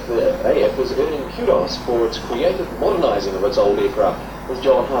RNZAF was earning kudos for its creative modernising of its old aircraft, as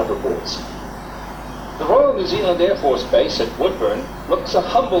John Hart reports. The Royal New Zealand Air Force Base at Woodburn looks a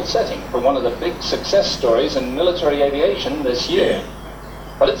humble setting for one of the big success stories in military aviation this year.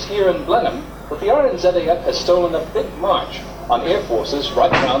 But it's here in Blenheim that the RNZAF has stolen a big march on air forces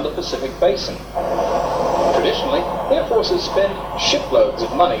right around the Pacific Basin. Traditionally, air forces spend shiploads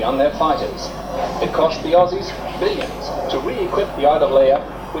of money on their fighters. It cost the Aussies billions to re-equip the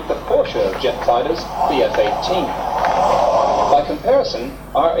RAAF with the Porsche of jet fighters, the F-18. By comparison,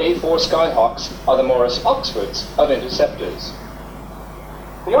 our A4 Skyhawks are the Morris Oxfords of interceptors.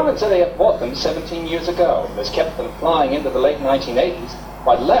 The RNZAF bought them 17 years ago and has kept them flying into the late 1980s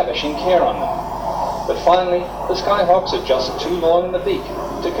by lavishing care on them. But finally, the Skyhawks are just too long in the beak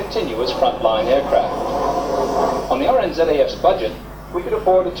to continue as frontline aircraft. On the RNZAF's budget, we could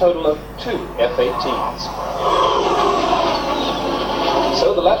afford a total of 2 F-18s.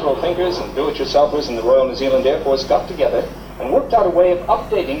 So the lateral thinkers and do-it-yourselfers in the Royal New Zealand Air Force got together and worked out a way of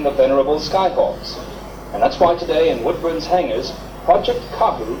updating the venerable Skyhawks. And that's why today in Woodburn's hangars, Project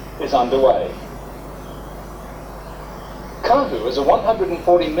Kahu is underway. Kahu is a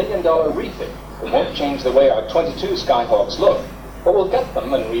 $140 million refit that won't change the way our 22 Skyhawks look, but will get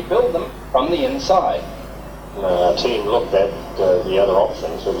them and rebuild them from the inside. Our team looked at the other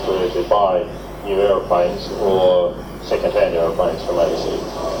options, which were to buy new aeroplanes or second-hand aeroplanes from overseas.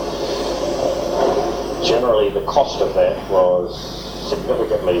 Generally, the cost of that was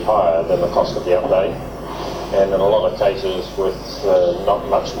significantly higher than the cost of the update, and in a lot of cases with not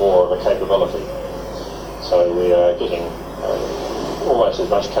much more of a capability. So we are getting almost as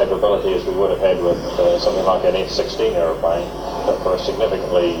much capability as we would have had with something like an F-16 aeroplane, but for a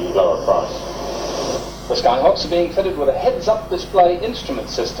significantly lower price. The Skyhawks are being fitted with a heads-up display instrument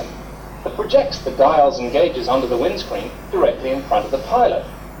system that projects the dials and gauges onto the windscreen directly in front of the pilot.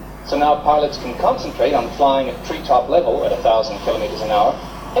 So now pilots can concentrate on flying at treetop level at 1,000 kilometers an hour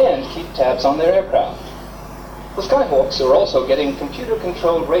and keep tabs on their aircraft. The Skyhawks are also getting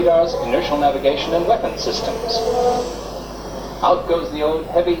computer-controlled radars, inertial navigation, and weapon systems. Out goes the old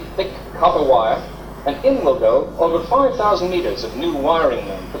heavy, thick copper wire, and in will go over 5,000 meters of new wiring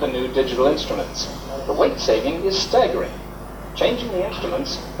loom for the new digital instruments. The weight saving is staggering. Changing the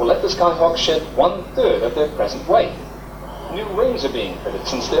instruments will let the Skyhawks shed 1/3 of their present weight. New wings are being fitted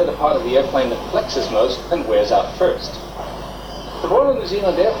since they're the part of the airplane that flexes most and wears out first. The Royal New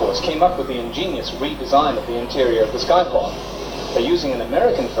Zealand Air Force came up with the ingenious redesign of the interior of the Skyhawk. They're using an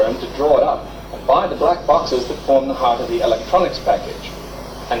American firm to draw it up and buy the black boxes that form the heart of the electronics package.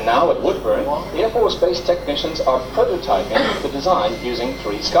 And now at Woodburn, the Air Force-based technicians are prototyping the design using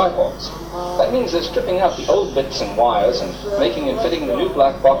 3 Skyhawks. That means they're stripping out the old bits and wires and making and fitting the new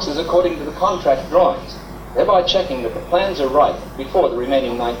black boxes according to the contract drawings, thereby checking that the plans are right before the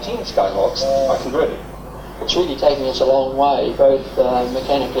remaining 19 Skyhawks are converted. It's really taking us a long way, both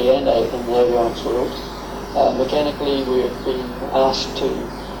mechanically and in the avionics world. Mechanically, we've been asked to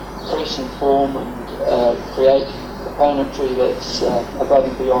press and form and create componentry that's above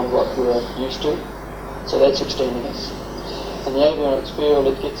and beyond what we're used to, so that's extending us. In the avionics field,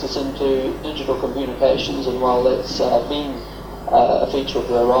 it gets us into digital communications, and while that's been a feature of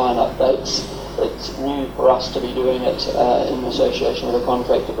the Orion updates, it's new for us to be doing it in association with a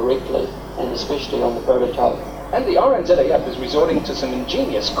contractor directly, and especially on the prototype. And the RNZAF is resorting to some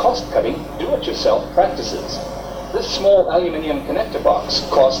ingenious cost-cutting, do-it-yourself practices. This small aluminium connector box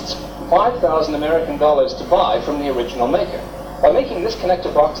costs $5,000 American to buy from the original maker. By making this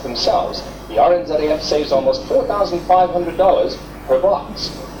connector box themselves, the RNZAF saves almost $4,500 per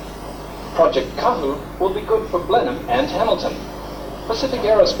box. Project Kahu will be good for Blenheim and Hamilton. Pacific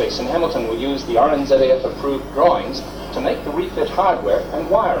Aerospace in Hamilton will use the RNZAF-approved drawings to make the refit hardware and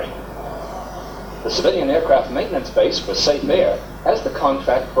wiring. The Civilian Aircraft Maintenance Base for Safe Air has the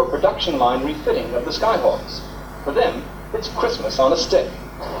contract for production line refitting of the Skyhawks. For them, it's Christmas on a stick.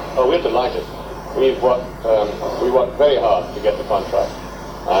 Oh, we're delighted. we worked very hard to get the contract,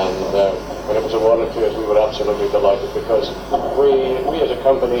 and when it was awarded to us, we were absolutely delighted, because we as a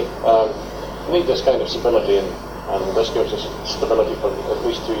company need this kind of stability, and this gives us stability for at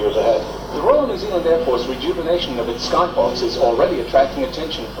least 2 years ahead. The Royal New Zealand Air Force rejuvenation of its Skyhawks is already attracting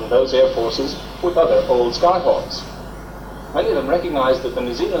attention from those air forces with other old Skyhawks. Many of them recognize that the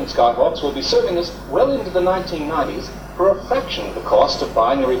New Zealand Skyhawks will be serving us well into the 1990s for a fraction of the cost of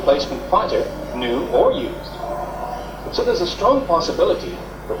buying a replacement fighter, new or used. So there's a strong possibility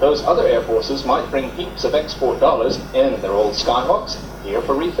that those other air forces might bring heaps of export dollars in their old Skyhawks here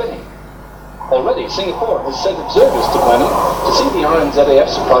for refitting. Already, Singapore has sent observers to Burnie to see the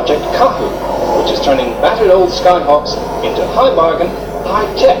RNZAF's Project Kahu, which is turning battered old Skyhawks into high-bargain,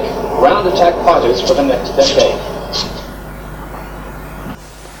 high-tech ground attack fighters for the next decade.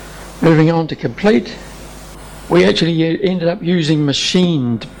 Moving on to complete, we actually ended up using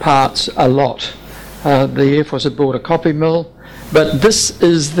machined parts a lot. The Air Force had bought a copy mill, but this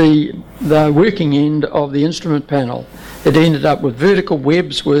is the working end of the instrument panel. It ended up with vertical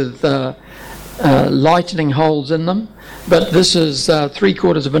webs with lightning holes in them, but this is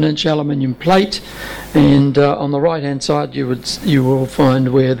 3/4 of an inch aluminium plate, and on the right hand side you will find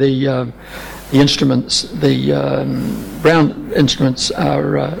where the instruments, the ground instruments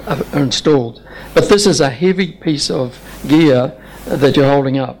are installed. But this is a heavy piece of gear that you're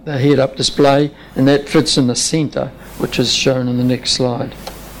holding up, the head-up display, and that fits in the centre, which is shown in the next slide.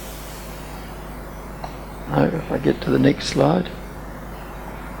 Now, if I get to the next slide.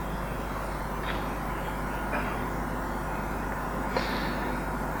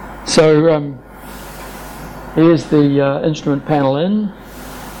 So here's the instrument panel in,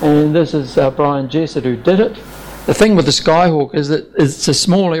 and this is Brian Jessett who did it. The thing with the Skyhawk is that it's a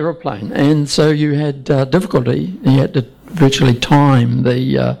small aeroplane, and so you had difficulty. You had to virtually time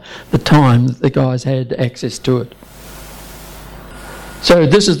the time that the guys had access to it. So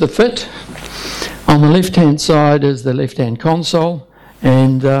this is the fit. On the left-hand side is the left-hand console,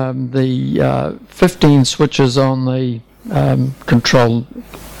 and the 15 switches on the control,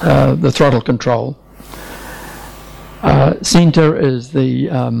 the throttle control. Centre is the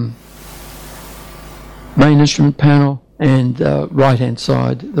main instrument panel, and right-hand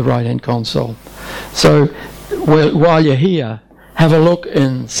side, the right-hand console. So while you're here, have a look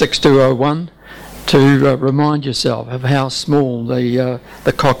in 6201 to remind yourself of how small the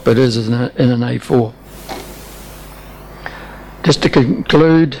cockpit is in an A4. Just to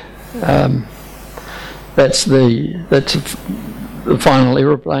conclude, that's the final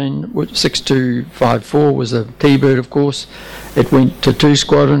aeroplane. 6254 was a T-bird, of course. It went to 2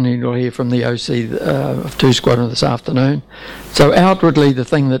 Squadron, and you'll hear from the OC of 2 Squadron this afternoon. So outwardly, the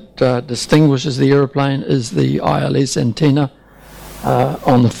thing that distinguishes the aeroplane is the ILS antenna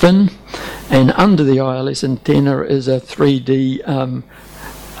on the fin, and under the ILS antenna is a 3D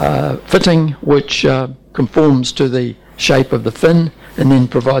fitting which conforms to the shape of the fin and then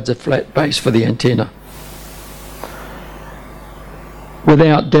provides a flat base for the antenna.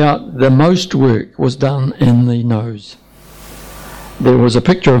 Without doubt, the most work was done in the nose. There was a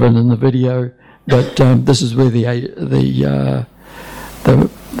picture of it in the video, but this is where the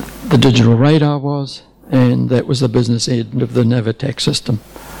digital radar was, and that was the business end of the Navitac system.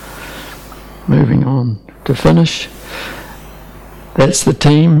 Moving on to finish. That's the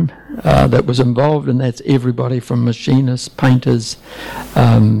team that was involved, and that's everybody from machinists, painters,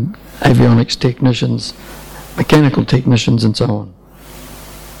 avionics technicians, mechanical technicians, and so on.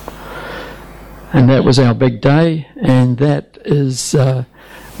 And that was our big day, and that is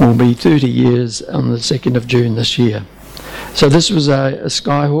will be 30 years on the 2nd of June this year. So this was a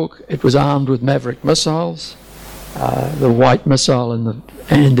Skyhawk. It was armed with Maverick missiles, the white missile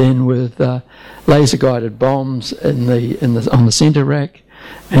and then with laser-guided bombs on the centre rack,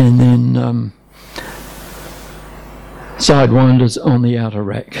 and then sidewinders on the outer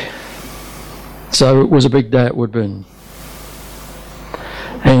rack. So it was a big day at Woodburn.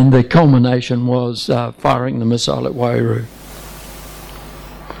 And the culmination was firing the missile at Wairau.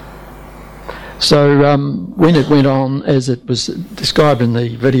 So when it went on, as it was described in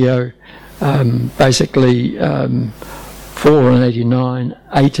the video, basically 4 in 89,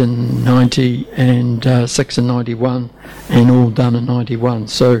 8 in 90, and 6 in 91, and all done in 91.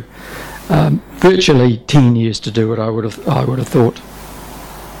 So virtually 10 years to do it, I would have thought.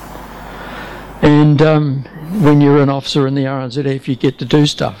 And when you're an officer in the RNZAF, you get to do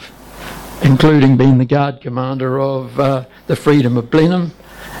stuff, including being the guard commander of the Freedom of Blenheim.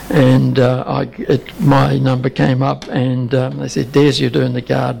 And my number came up, and they said, "Des, you're doing the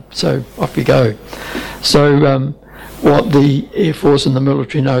guard, so off you go." So what the Air Force and the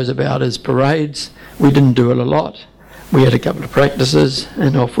military knows about is parades. We didn't do it a lot. We had a couple of practices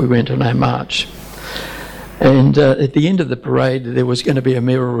and off we went on our march. And at the end of the parade there was going to be a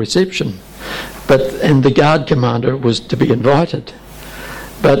mirror reception, and the guard commander was to be invited.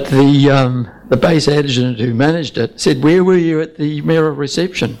 But the base adjutant who managed it said, "Where were you at the mirror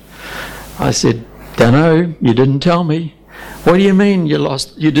reception?" I said, "Dunno, you didn't tell me." "What do you mean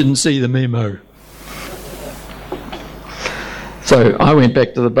you didn't see the memo?" So I went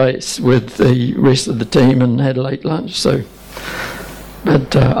back to the base with the rest of the team and had a late lunch.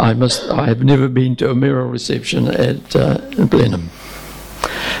 But I have never been to a mirror reception at Blenheim.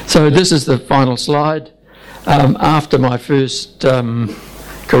 So this is the final slide. After my first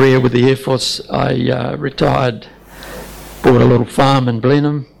career with the Air Force, I retired, bought a little farm in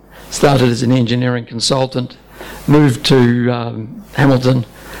Blenheim, started as an engineering consultant, moved to Hamilton,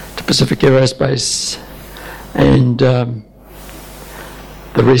 to Pacific Aerospace, and the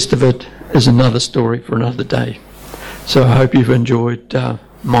rest of it is another story for another day. So I hope you've enjoyed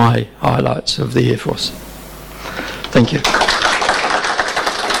my highlights of the Air Force. Thank you.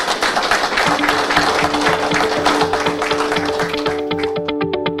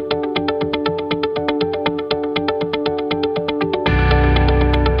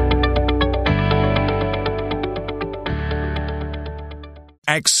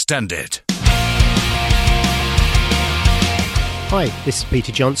 Extended. Hi, this is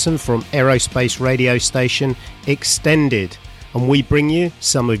Peter Johnson from aerospace radio station Extended, and we bring you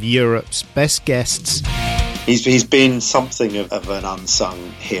some of Europe's best guests. He's been something of an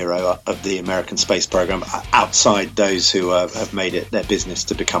unsung hero of the American space program, outside those who have made it their business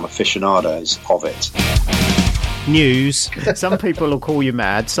to become aficionados of it. News. Some people will call you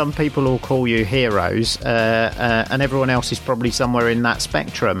mad, some people will call you heroes, and everyone else is probably somewhere in that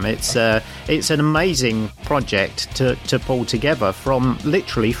spectrum. It's an amazing project to pull together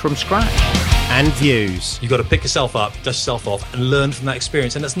literally from scratch. And views. You've got to pick yourself up, dust yourself off, and learn from that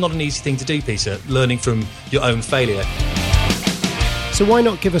experience. And that's not an easy thing to do, Peter, learning from your own failure. So why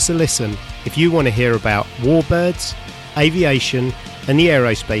not give us a listen if you want to hear about warbirds, aviation, and the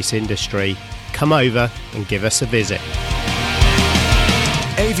aerospace industry? Come over and give us a visit.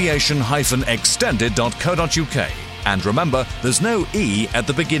 Aviation-extended.co.uk. And remember, there's no E at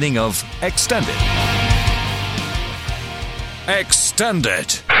the beginning of Extended.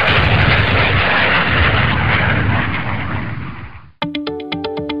 Extended.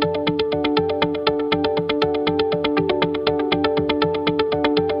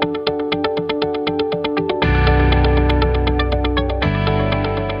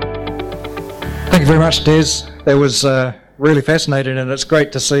 Thank you very much, Des. That was really fascinating, and it's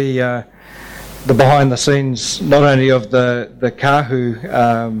great to see the behind the scenes, not only of the Kahu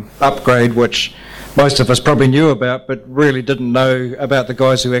upgrade, which most of us probably knew about, but really didn't know about the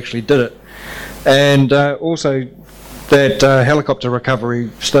guys who actually did it. And also that helicopter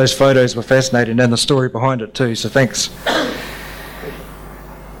recovery, those photos were fascinating, and the story behind it too, so thanks.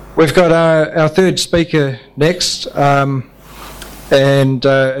 We've got our third speaker next. And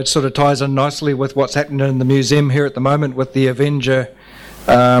it sort of ties in nicely with what's happening in the museum here at the moment with the Avenger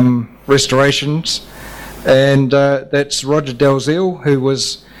restorations. And that's Roger Dalziel, who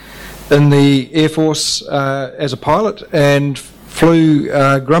was in the Air Force as a pilot and flew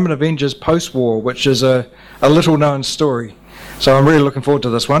Grumman Avengers post-war, which is a little-known story. So I'm really looking forward to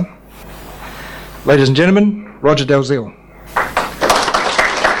this one. Ladies and gentlemen, Roger Dalziel.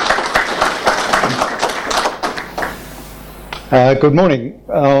 Good morning.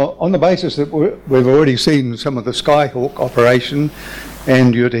 On the basis that we've already seen some of the Skyhawk operation,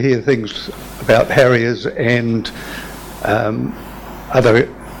 and you're to hear things about Harriers and other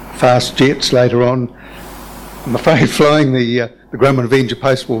fast jets later on, I'm afraid flying the Grumman Avenger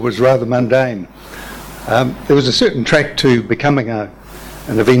post-war was rather mundane. There was a certain track to becoming an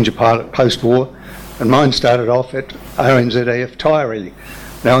Avenger pilot post-war, and mine started off at RNZAF Tyree.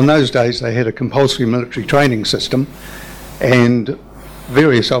 Now in those days they had a compulsory military training system, and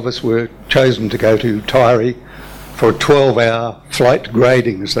various of us were chosen to go to Tyree for a 12-hour flight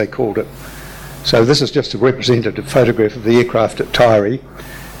grading, as they called it. So this is just a representative photograph of the aircraft at Tyree.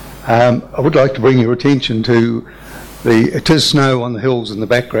 I would like to bring your attention to it is snow on the hills in the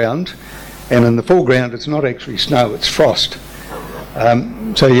background, and in the foreground it's not actually snow, it's frost.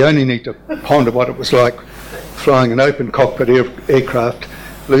 So you only need to ponder what it was like flying an open cockpit aircraft,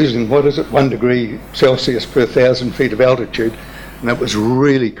 losing, 1 degree Celsius per 1,000 feet of altitude, and it was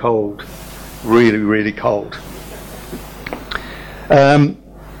really cold, really, really cold.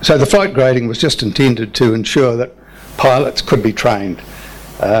 So the flight grading was just intended to ensure that pilots could be trained.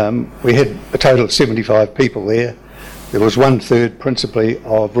 We had a total of 75 people there, There was 1/3 principally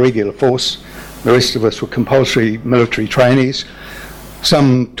of regular force. The rest of us were compulsory military trainees.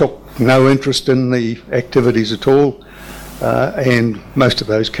 Some took no interest in the activities at all, and most of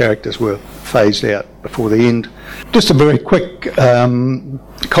those characters were phased out before the end. Just a very quick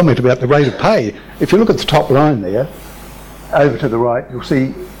comment about the rate of pay. If you look at the top line there, over to the right, you'll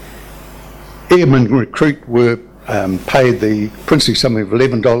see airmen recruit were paid the princely sum of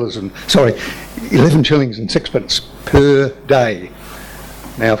 $11 shillings and sixpence per day.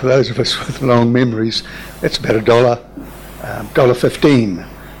 Now, for those of us with long memories, that's about $1.15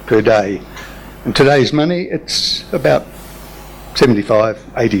 per day. In today's money, it's about $75,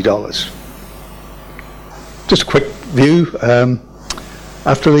 $80. Just a quick view.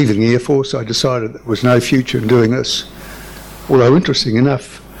 After leaving the Air Force, I decided there was no future in doing this. Although, interesting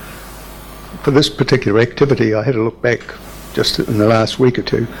enough, for this particular activity, I had to look back just in the last week or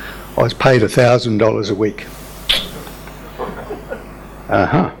two. I was paid $1,000 a week.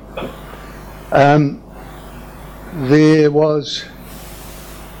 There was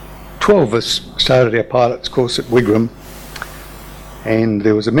 12 of us started our pilot's course at Wigram, and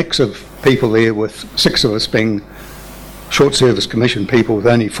there was a mix of people there, with 6 of us being short service commission people with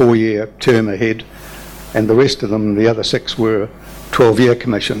only 4-year term ahead, and the rest of them, the other 6, were 12-year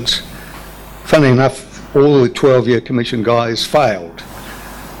commissions. Funny enough, all the 12-year commission guys failed.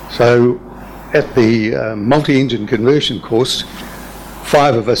 So at the multi-engine conversion course,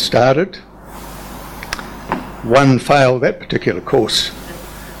 5 of us started. 1 failed that particular course.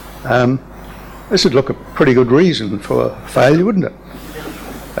 This would look a pretty good reason for failure, wouldn't it?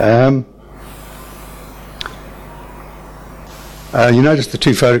 You notice the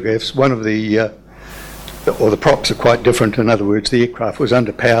 2 photographs. One of the props are quite different. In other words, the aircraft was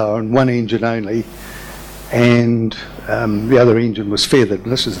under power and 1 engine only, and the other engine was feathered.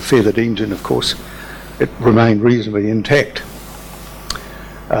 This is a feathered engine, of course. It remained reasonably intact.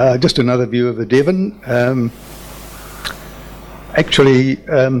 Just another view of the Devon. Actually,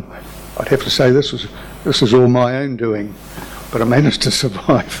 I'd have to say this was all my own doing, but I managed to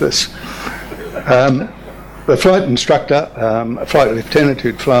survive this. The flight instructor, a flight lieutenant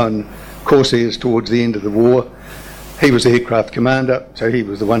who'd flown Corsairs towards the end of the war, he was the aircraft commander, so he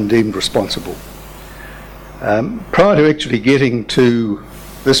was the one deemed responsible. Prior to actually getting to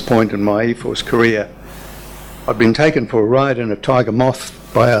this point in my Air Force career, I'd been taken for a ride in a Tiger Moth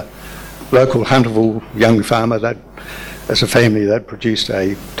by a local Hunterville young farmer. As a family, they'd produced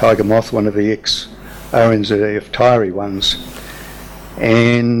a Tiger Moth, one of the ex-RNZAF Tyree ones,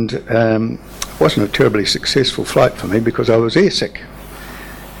 and it wasn't a terribly successful flight for me because I was airsick.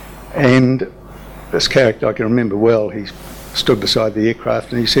 And this character I can remember well, he stood beside the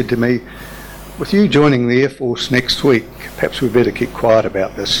aircraft and he said to me, "With you joining the Air Force next week, perhaps we better keep quiet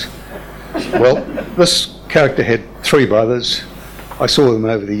about this." Well, this character had 3 brothers. I saw them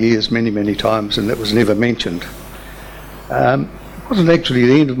over the years many, many times, and it was never mentioned. It wasn't actually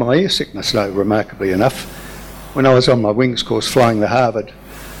the end of my air sickness, though, remarkably enough. When I was on my wings course flying the Harvard,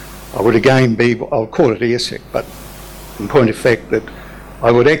 I would again be, I'll call it air sick, but in point of fact that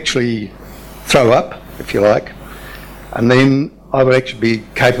I would actually throw up, if you like, and then I would actually be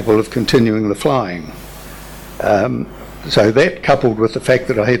capable of continuing the flying. So that, coupled with the fact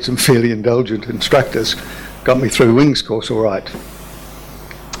that I had some fairly indulgent instructors, got me through wings course all right.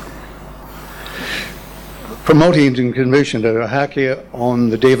 From multi-engine conversion to Hakia on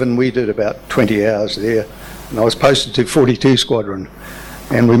the Devon, we did about 20 hours there, and I was posted to 42 Squadron.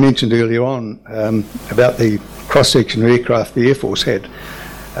 And we mentioned earlier on about the cross-section of aircraft the Air Force had.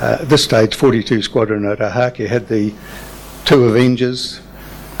 At this stage, 42 Squadron at Hakia had the 2 Avengers.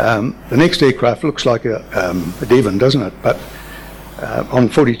 The next aircraft looks like a Devon, doesn't it? But on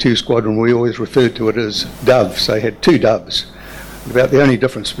 42 Squadron, we always referred to it as Doves. They had 2 Doves. About the only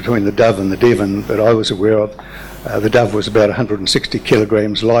difference between the Dove and the Devon that I was aware of, the Dove was about 160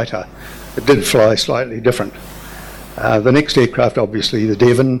 kilograms lighter. It did fly slightly different. The next aircraft, obviously, the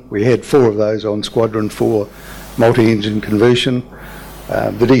Devon. We had 4 of those on Squadron for multi-engine conversion.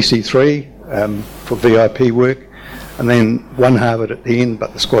 The DC-3 for VIP work, and then 1 Harvard at the end,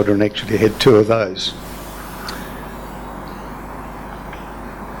 but the Squadron actually had 2 of those.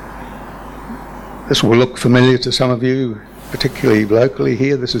 This will look familiar to some of you, particularly locally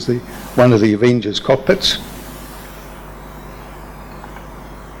here. This is one of the Avenger's cockpits.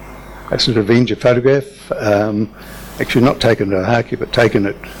 That's an Avenger photograph. Actually not taken at Hakia, but taken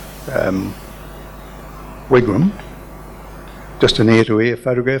at Wigram. Just an air-to-air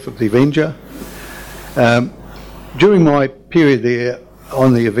photograph of the Avenger. During my period there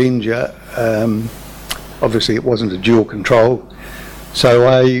on the Avenger, obviously it wasn't a dual control, so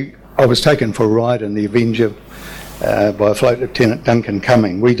I was taken for a ride in the Avenger, by Flight Lieutenant Duncan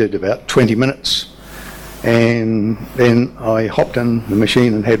Cumming. We did about 20 minutes, and then I hopped in the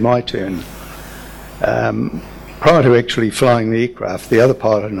machine and had my turn. Prior to actually flying the aircraft, the other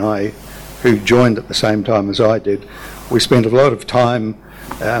pilot and I, who joined at the same time as I did, we spent a lot of time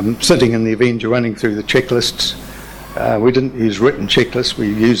sitting in the Avenger running through the checklists. We didn't use written checklists, we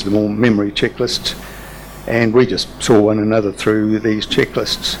used them all memory checklists, and we just saw one another through these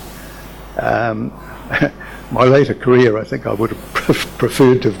checklists. My later career, I think I would have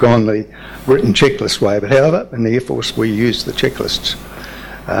preferred to have gone the written checklist way, but however, in the Air Force we used the checklists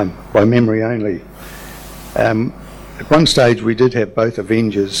by memory only. At one stage we did have both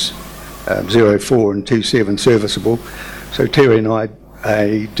Avengers 04 and 27 serviceable, so Terry and I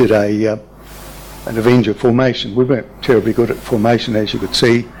did an Avenger formation. We weren't terribly good at formation, as you could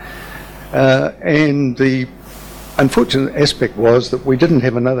see, and the unfortunate aspect was that we didn't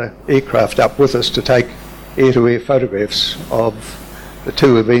have another aircraft up with us to take air-to-air photographs of the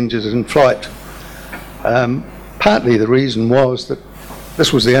two Avengers in flight. Partly the reason was that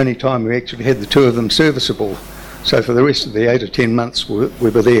this was the only time we actually had the two of them serviceable, so for the rest of the 8 or 10 months we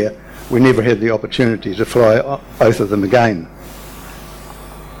were there, we never had the opportunity to fly both of them again.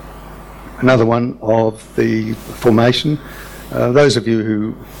 Another one of the formation, those of you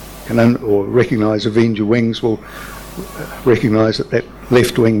who can or recognise Avenger wings will recognise that that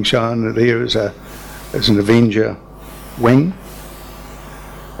left wing shown there is an Avenger wing.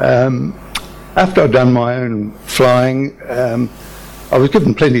 After I'd done my own flying, I was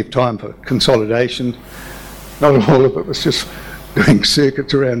given plenty of time for consolidation. Not all of it was just doing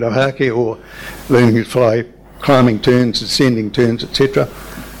circuits around Ohake or learning to fly climbing turns, descending turns, etc.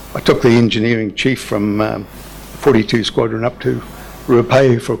 I took the engineering chief from 42 Squadron up to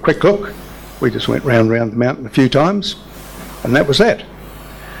Ruapehu for a quick look. We just went round the mountain a few times, and that was that.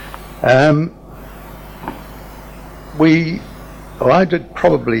 I did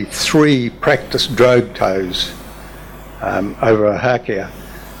probably 3 practice drogue tows over Ohake.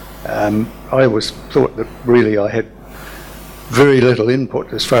 I always thought that really I had very little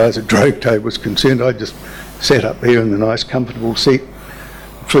input as far as a drogue tow was concerned. I just sat up there in the nice comfortable seat,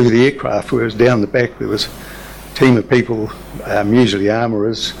 flew the aircraft, whereas down the back there was a team of people, usually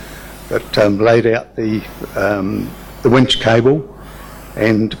armourers, that laid out the winch cable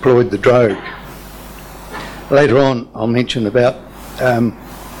and deployed the drogue. Later on I'll mention about a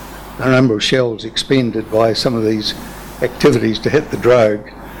number of shells expended by some of these activities to hit the drogue,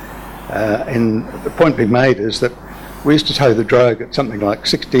 and the point being made is that we used to tow the drogue at something like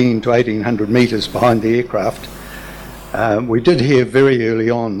 16 to 1800 metres behind the aircraft. We did hear very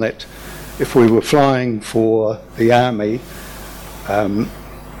early on that if we were flying for the Army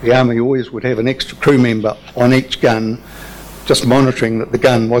always would have an extra crew member on each gun, just monitoring that the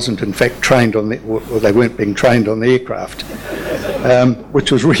gun wasn't in fact trained on or they weren't being trained on the aircraft,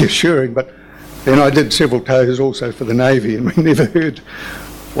 which was reassuring. But then I did several tows also for the Navy, and we never heard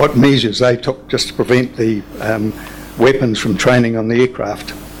what measures they took just to prevent the weapons from training on the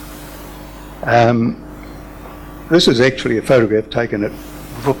aircraft. This is actually a photograph taken at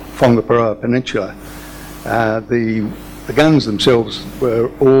Whangaparoa Peninsula. The guns themselves were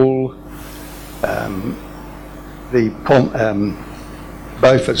all the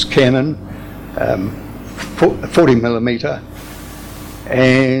Bofors cannon, 40mm,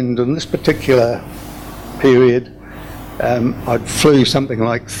 and in this particular period I'd flew something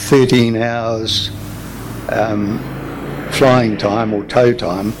like 13 hours flying time or tow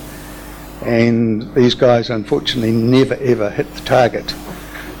time, and these guys unfortunately never ever hit the target.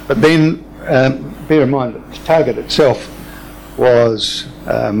 But then bear in mind that the target itself was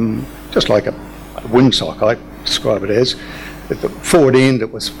just like a windsock, I describe it as. At the forward end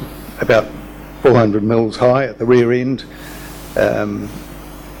it was about 400 mils high, at the rear end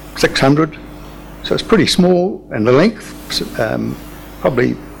 600, so it's pretty small, and the length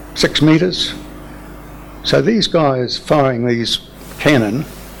probably 6 metres. So these guys firing these cannon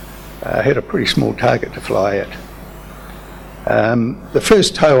had a pretty small target to fly at. The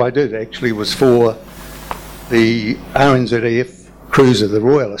first tow I did actually was for the RNZAF cruiser, the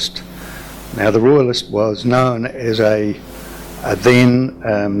Royalist. Now the Royalist was known as a then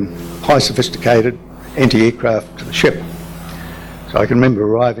high sophisticated anti-aircraft ship. So I can remember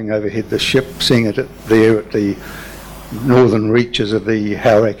arriving overhead the ship, seeing it there at the northern reaches of the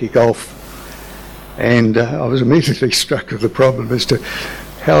Hauraki Gulf, and I was immediately struck with the problem as to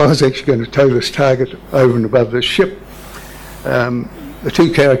how I was actually going to tow this target over and above this ship. The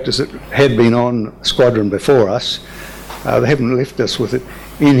two characters that had been on the squadron before us, they haven't left us with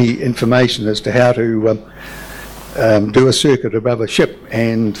any information as to how to do a circuit above a ship,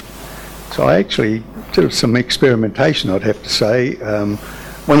 and so I actually sort of some experimentation, I'd have to say.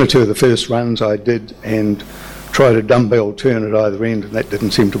 One or two of the first runs I did and tried a dumbbell turn at either end, and that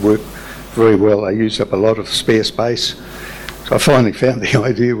didn't seem to work very well. I used up a lot of spare space. So I finally found the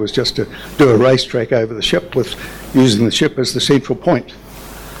idea was just to do a racetrack over the ship with using the ship as the central point.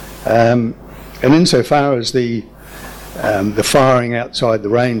 And insofar as the firing outside the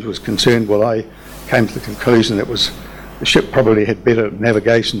range was concerned, well, I came to the conclusion that the ship probably had better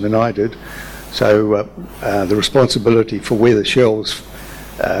navigation than I did. So the responsibility for where the shells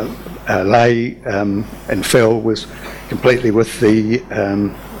lay and fell was completely with the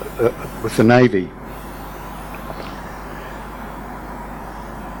Navy.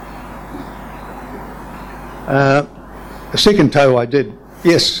 The second tow I did,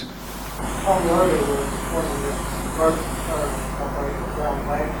 yes. On the other was one of the boat operators down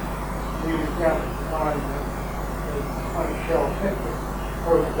land. He was down at the time that the 20 shells hit the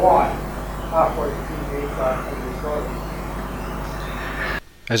broke wide halfway between the aircraft and the boat.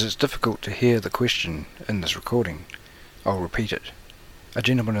 As it's difficult to hear the question in this recording, I'll repeat it. A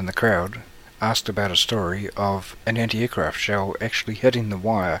gentleman in the crowd asked about a story of an anti-aircraft shell actually hitting the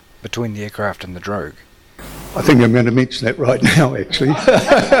wire between the aircraft and the drogue. I think I'm going to mention that right now, actually.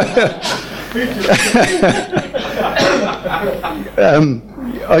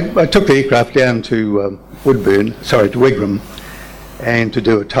 I took the aircraft down to Wigram, and to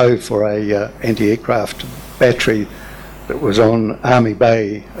do a tow for a anti-aircraft battery that was on Army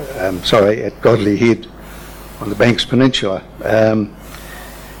Bay, at Godley Head on the Banks Peninsula.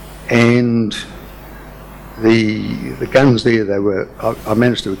 And the guns there, I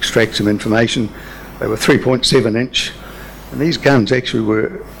managed to extract some information. They were 3.7 inch, and these guns actually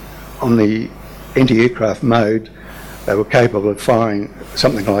were on the anti-aircraft mode. They were capable of firing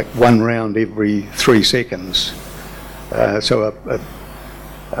something like one round every 3 seconds. So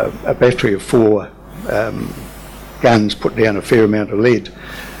a battery of 4 guns put down a fair amount of lead.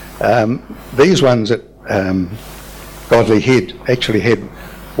 These ones at Godley Head actually had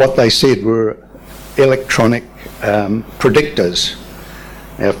what they said were electronic predictors.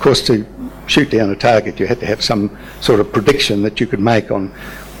 Now, of course, to shoot down a target, you had to have some sort of prediction that you could make on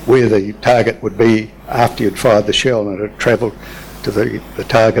where the target would be after you'd fired the shell, and it had travelled to the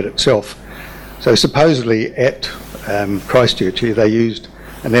target itself. So supposedly at Christchurch here, they used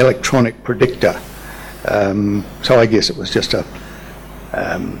an electronic predictor. So I guess it was just a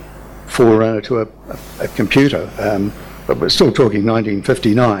forerunner to a computer, but we're still talking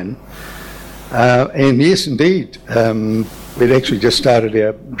 1959. And yes, indeed, we'd actually just started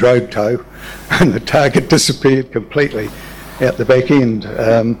our drogue tow, and the target disappeared completely out the back end.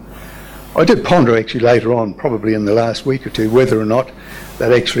 I did ponder actually later on, probably in the last week or two, whether or not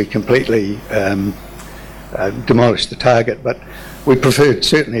they'd actually completely demolished the target, but we preferred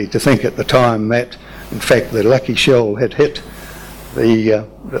certainly to think at the time that, in fact, the lucky shell had hit the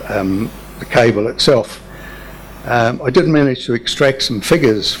cable itself. I did manage to extract some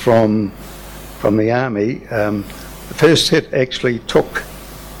figures from the Army. The first hit actually took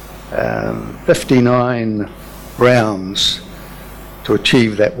 59 rounds to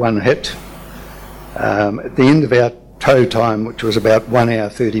achieve that one hit. At the end of our tow time, which was about 1 hour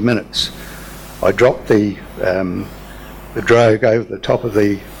 30 minutes, I dropped the drogue over the top of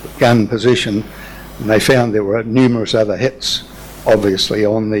the gun position, and they found there were numerous other hits, obviously,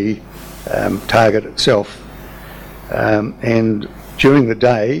 on the target itself. And during the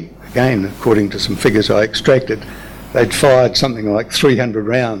day, again, according to some figures I extracted, they'd fired something like 300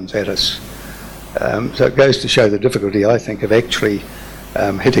 rounds at us. So it goes to show the difficulty, I think, of actually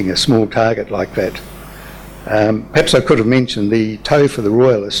hitting a small target like that. Perhaps I could have mentioned the tow for the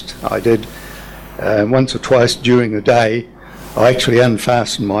Royalist. I did once or twice during the day. I actually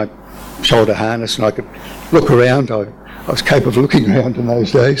unfastened my shoulder harness and I could look around. I was capable of looking around in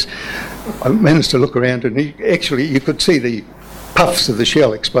those days. I managed to look around, and you could see the puffs of the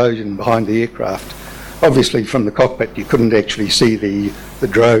shell explosion behind the aircraft. Obviously from the cockpit you couldn't actually see the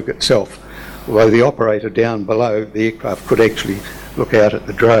drogue itself, although the operator down below the aircraft could actually look out at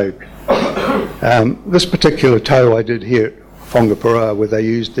the drogue. This particular tow I did here at Whangaparoa, where they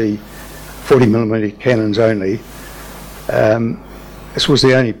used the 40mm cannons only, this was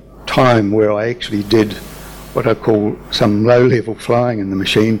the only time where I actually did what I call some low-level flying in the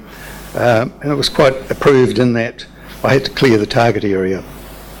machine, and it was quite approved in that I had to clear the target area.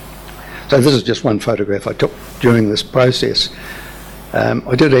 So this is just one photograph I took during this process.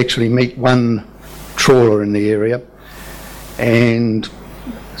 I did actually meet one trawler in the area, and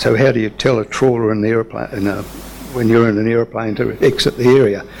so how do you tell a trawler in the aeroplane when you're in an aeroplane to exit the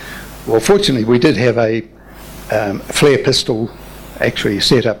area? Well, fortunately we did have a flare pistol actually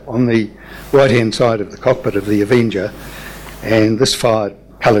set up on the right-hand side of the cockpit of the Avenger, and this fired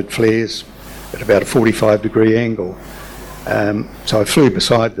coloured flares at about a 45-degree angle. So I flew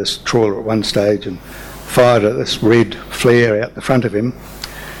beside this trawler at one stage and fired at this red flare out the front of him,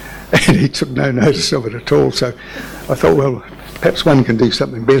 and he took no notice of it at all. So I thought, well, perhaps one can do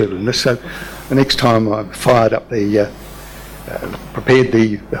something better than this. So the next time I fired up prepared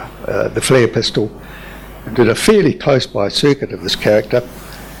the flare pistol and did a fairly close-by circuit of this character,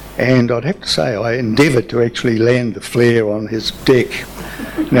 and I'd have to say I endeavoured to actually land the flare on his deck.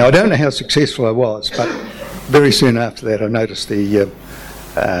 Now, I don't know how successful I was, but very soon after that I noticed the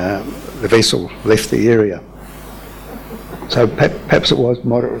vessel left the area. So perhaps it was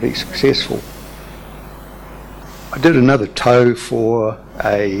moderately successful. I did another tow for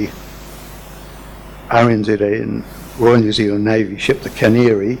a RNZAF Royal New Zealand Navy ship, the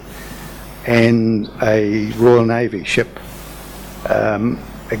Canary, and a Royal Navy ship.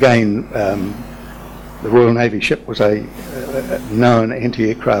 Again, the Royal Navy ship was a known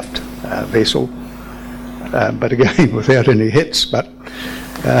anti-aircraft vessel, but again without any hits. But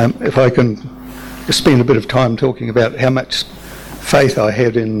if I can just spend a bit of time talking about how much faith I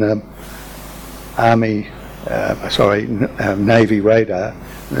had in Navy radar.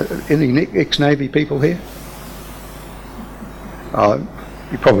 Any ex-Navy people here?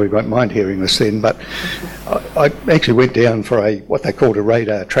 You probably won't mind hearing this then, but I actually went down for what they called a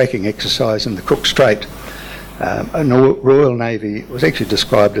radar tracking exercise in the Cook Strait. A Royal Navy was actually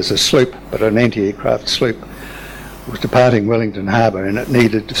described as a sloop, but an anti-aircraft sloop was departing Wellington Harbour, and it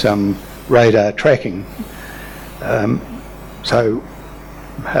needed some radar tracking. So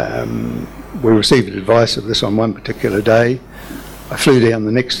we received advice of this on one particular day. I flew down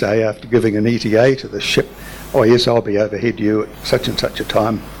the next day after giving an ETA to the ship. Oh yes, I'll be overhead you at such and such a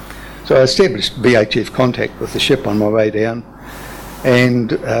time. So I established VHF contact with the ship on my way down,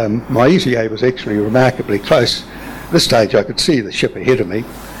 and my ETA was actually remarkably close. At this stage I could see the ship ahead of me,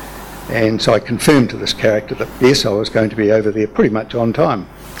 and so I confirmed to this character that yes, I was going to be over there pretty much on time.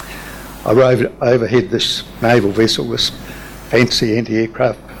 I rode overhead this naval vessel, this fancy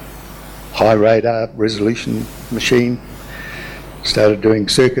anti-aircraft high radar resolution machine, started doing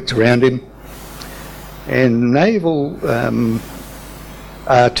circuits around him. And naval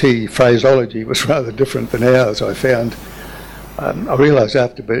RT phraseology was rather different than ours, I found. I realised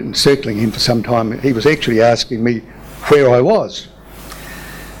after encircling him for some time, he was actually asking me where I was.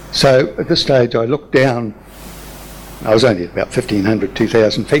 So at this stage I looked down. I was only at about 1,500,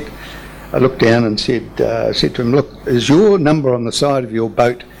 2,000 feet. I looked down and said to him, look, is your number on the side of your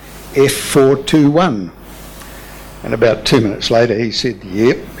boat F421? And about 2 minutes later he said,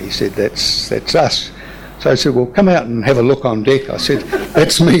 yep. He said, that's us. So I said, well, come out and have a look on deck. I said,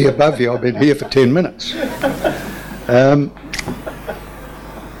 that's me above you. I've been here for 10 minutes.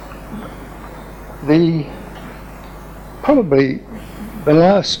 Probably the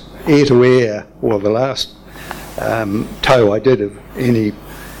last air-to-air, or the last tow I did of any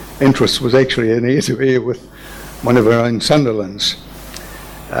interest was actually an air-to-air with one of our own Sunderlands.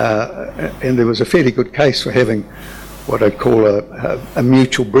 And there was a fairly good case for having what I'd call a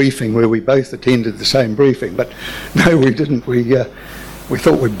mutual briefing where we both attended the same briefing, but no, we didn't. We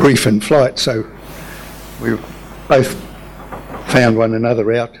thought we'd brief in flight, so we both found one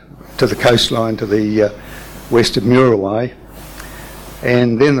another out to the coastline to the west of Muriwai,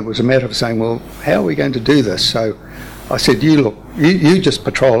 and then it was a matter of saying, well, how are we going to do this? So I said, you just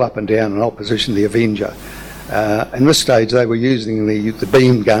patrol up and down and I'll position the Avenger. In this stage they were using the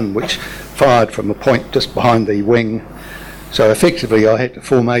beam gun, which fired from a point just behind the wing, so effectively I had to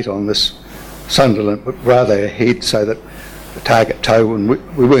formate on this Sunderland but rather ahead so that the target tow, and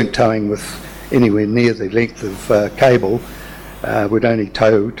we weren't towing with anywhere near the length of cable, we'd only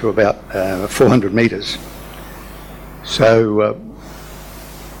tow to about 400 metres. So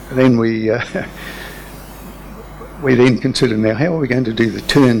then we then considered, now how are we going to do the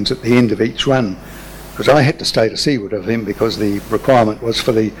turns at the end of each run? Because I had to stay to seaward of him because the requirement was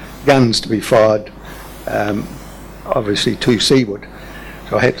for the guns to be fired obviously to seaward.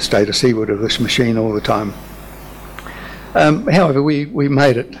 So I had to stay to seaward of this machine all the time. However, we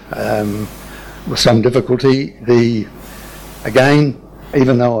made it with some difficulty. Again,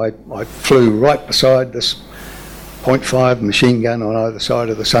 even though I flew right beside this .5 machine gun on either side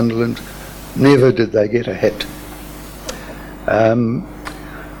of the Sunderland, never did they get a hit.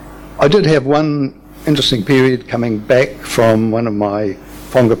 I did have one interesting period coming back from one of my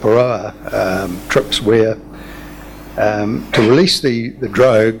Whangaparoa trips where to release the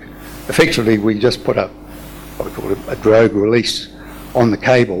drogue, effectively we just put what we call a drogue release on the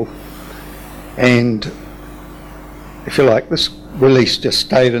cable, and if you like, this release just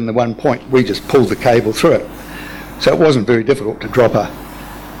stayed in the one point. We just pulled the cable through it. So it wasn't very difficult to drop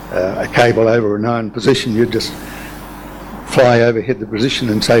a cable over a known position. You'd just fly over, hit the position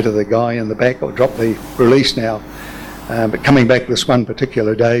and say to the guy in the back, "I'll drop the release now." But coming back this one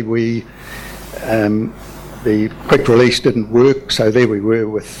particular day, the quick release didn't work, so there we were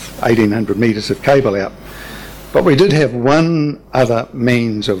with 1,800 metres of cable out. But we did have one other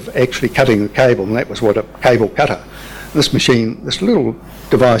means of actually cutting the cable, and that was what a cable cutter. This machine, this little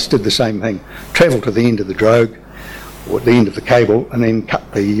device did the same thing, travelled to the end of the drogue, or the end of the cable, and then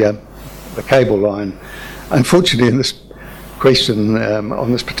cut the cable line. Unfortunately, in this question,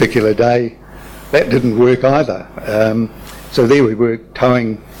 on this particular day, that didn't work either. So there we were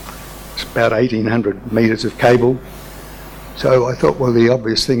towing about 1,800 metres of cable. So I thought, well, the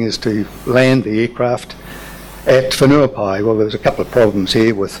obvious thing is to land the aircraft at Whenuapai. Well, there was a couple of problems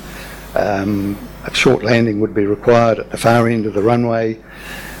here with a short landing would be required at the far end of the runway.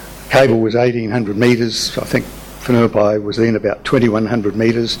 Cable was 1,800 metres. I think Whenuapai was then about 2,100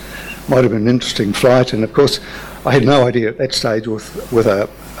 metres. Might have been an interesting flight, and of course I had no idea at that stage with a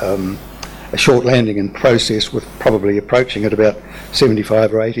short landing in process, with probably approaching at about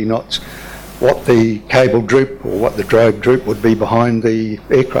 75 or 80 knots, what the cable droop or what the drogue droop would be behind the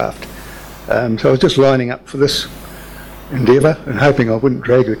aircraft. So I was just lining up for this endeavour and hoping I wouldn't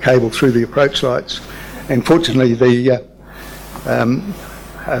drag the cable through the approach lights. And fortunately the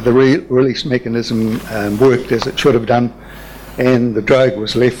release mechanism worked as it should have done, and the drogue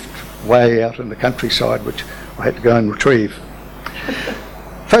was left way out in the countryside, which I had to go and retrieve.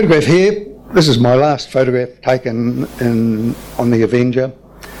 Photograph here. This is my last photograph taken on the Avenger.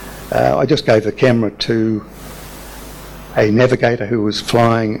 I just gave the camera to a navigator who was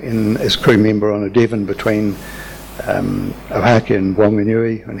flying as crew member on a Devon between Ohaka and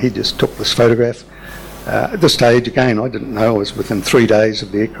Whanganui, and he just took this photograph. At this stage, again, I didn't know. I was within 3 days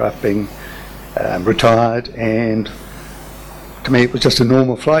of the aircraft being retired, and to me it was just a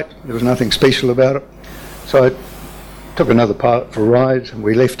normal flight. There was nothing special about it. So I took another pilot for a ride, and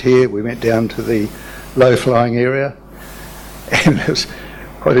we left here. We went down to the low-flying area, and it was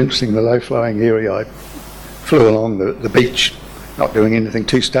quite interesting, the low-flying area. I flew along the beach, not doing anything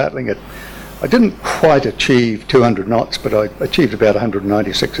too startling. I didn't quite achieve 200 knots, but I achieved about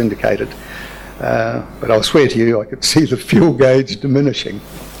 196 indicated. But I'll swear to you, I could see the fuel gauge diminishing.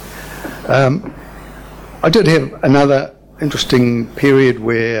 I did have another interesting period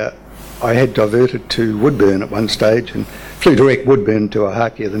where I had diverted to Woodburn at one stage and flew direct Woodburn to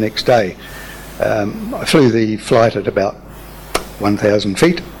Ohaka the next day. I flew the flight at about 1,000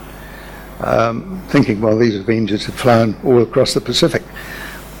 feet, thinking, well, these Avengers had flown all across the Pacific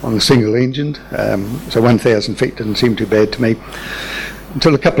on the single engine, so 1,000 feet didn't seem too bad to me.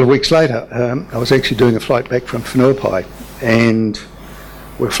 Until a couple of weeks later, I was actually doing a flight back from Whenuapai, and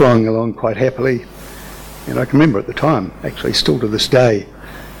we're flying along quite happily. And I can remember at the time, actually still to this day,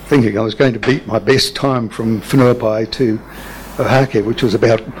 thinking I was going to beat my best time from Whenuapai to Ohaka, which was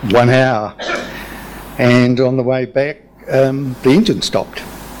about 1 hour. And on the way back, the engine stopped.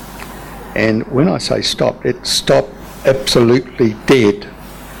 And when I say stopped, it stopped absolutely dead.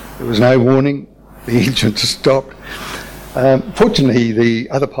 There was no warning, the engine just stopped. Fortunately, the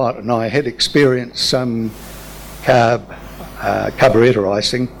other pilot and I had experienced some carburettor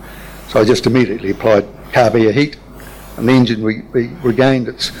icing, so I just immediately applied carb air heat, and the engine regained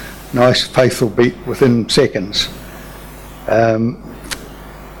its nice faithful beat within seconds.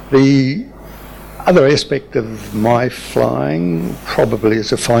 The other aspect of my flying, probably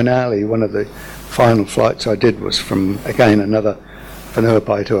as a finale, one of the final flights I did was from, again, another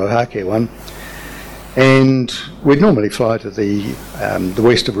Whenuapai to Ohaka one, and we'd normally fly to the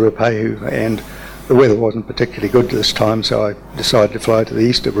west of Ruapehu, and the weather wasn't particularly good this time, so I decided to fly to the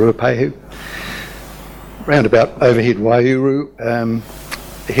east of Ruapehu. Round about overhead Waihuru,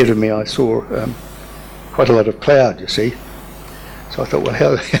 ahead of me I saw quite a lot of cloud, you see. So I thought, well,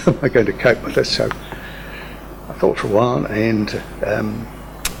 how am I going to cope with this? So I thought for a while, and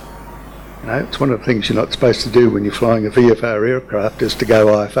it's one of the things you're not supposed to do when you're flying a VFR aircraft, is to go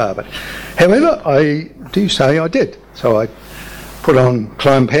IFR. But however, I do say I did. So I put on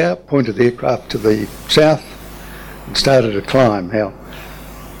climb power, pointed the aircraft to the south, and started to climb. Now,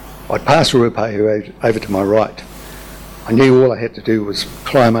 I'd passed Ruapehu over to my right. I knew all I had to do was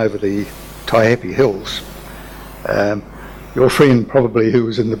climb over the Taihape Hills. Your friend, probably, who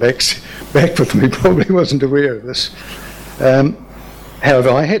was in the back with me, probably wasn't aware of this.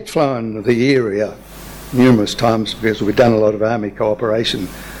 However, I had flown the area numerous times because we'd done a lot of Army cooperation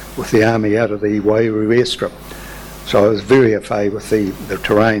with the Army out of the Waihuru airstrip. So I was very au fait with the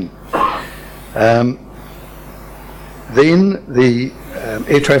terrain. Then the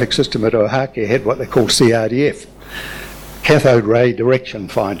air traffic system at Ohakea had what they call CRDF, cathode ray direction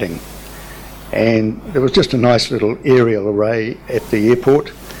finding. And there was just a nice little aerial array at the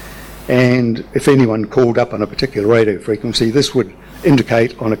airport, and if anyone called up on a particular radio frequency, this would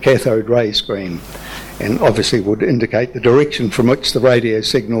indicate on a cathode ray screen, and obviously would indicate the direction from which the radio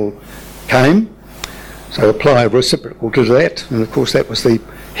signal came. So apply a reciprocal to that, and of course that was the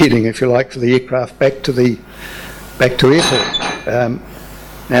heading, if you like, for the aircraft back to airport.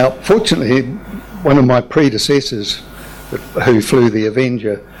 Now, fortunately, one of my predecessors who flew the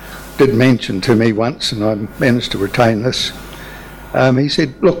Avenger did mention to me once, and I managed to retain this. He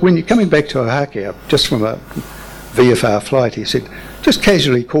said, look, when you're coming back to Ohakea, just from a VFR flight, he said, just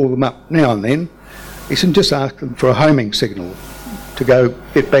casually call them up now and then. He said, just ask them for a homing signal to go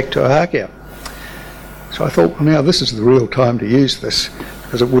get back to Ohakea. So I thought, well, now this is the real time to use this,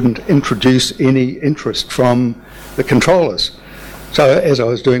 because it wouldn't introduce any interest from the controllers. So as I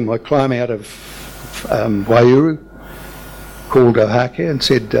was doing my climb out of Waihuru, called Ohakea and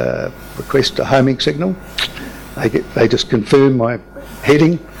said, request a homing signal. They just confirmed my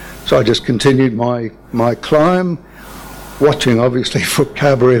heading, so I just continued my climb, watching obviously for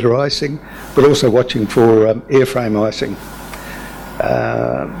carburetor icing, but also watching for airframe icing.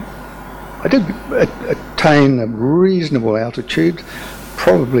 I did attain a reasonable altitude,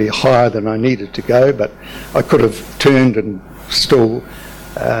 probably higher than I needed to go, but I could have turned and still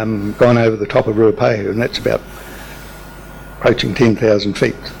gone over the top of Ruapehu, and that's about approaching 10,000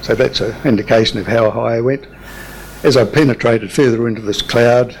 feet. So that's an indication of how high I went. As I penetrated further into this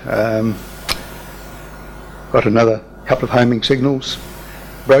cloud, got another couple of homing signals.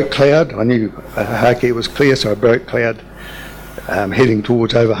 Broke cloud. I knew Ohakea was clear, so I broke cloud, heading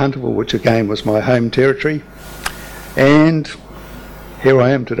towards over Hunterville, which again was my home territory. And here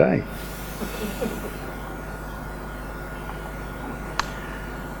I am today.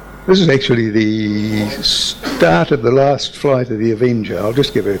 This is actually the start of the last flight of the Avenger. I'll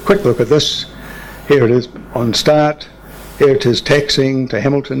just give a quick look at this. Here it is on start. Here it is taxiing to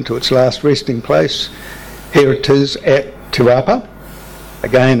Hamilton to its last resting place. Here it is at Te Rapa,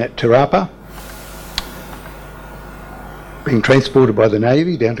 again at Te Rapa, being transported by the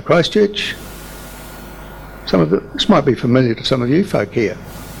Navy down to Christchurch. This might be familiar to some of you folk here.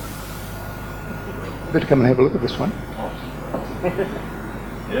 Better come and have a look at this one.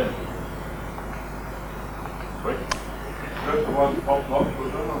 Yeah. That's the one Pop Lock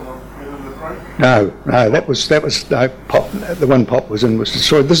was in the front? No, that was no Pop. The one Pop was in was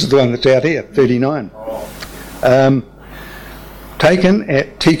destroyed. This is the one that's out here, 39. Oh. Taken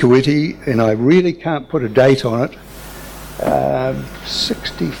at Tikawiti, and I really can't put a date on it.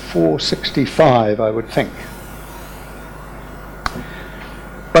 64, 65, I would think.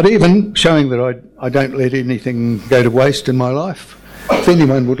 But even showing that I don't let anything go to waste in my life. If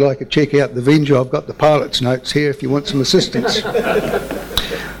anyone would like to check out the Avenger, I've got the pilot's notes here if you want some assistance.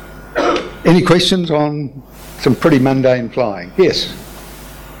 Any questions on some pretty mundane flying? Yes?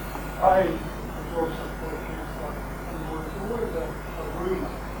 I was also fortunate that there was always a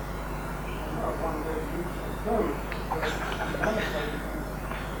rumour of one of those useless roads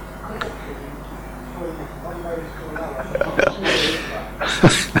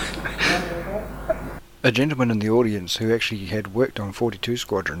A gentleman in the audience who actually had worked on 42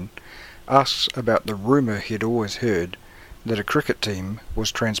 Squadron asks about the rumour he'd always heard that a cricket team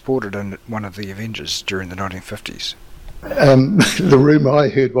was transported in one of the Avengers during the 1950s. The rumour I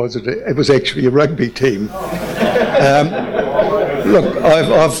heard was that it was actually a rugby team. Look,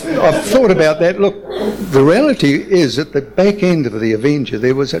 I've thought about that. Look, the reality is at the back end of the Avenger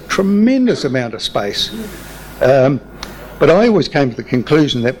there was a tremendous amount of space. But I always came to the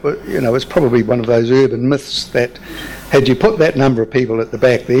conclusion that, it's probably one of those urban myths that had you put that number of people at the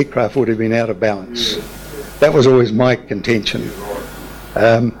back, the aircraft would have been out of balance. That was always my contention.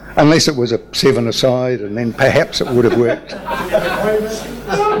 Unless it was a 7-a-side, and then perhaps it would have worked.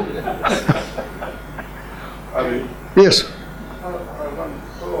 Yes?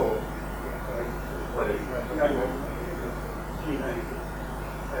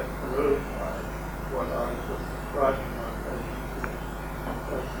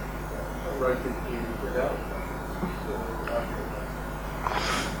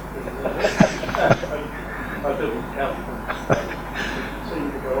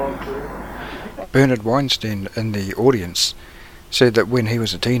 Bernard Weinstein in the audience said that when he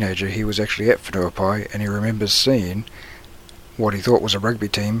was a teenager he was actually at Whenuapai and he remembers seeing what he thought was a rugby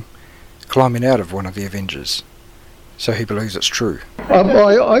team climbing out of one of the Avengers. So he believes it's true.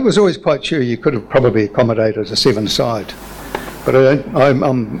 I was always quite sure you could have probably accommodated a 7-a-side, but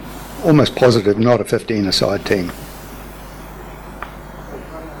I'm almost positive not a 15-a-side team.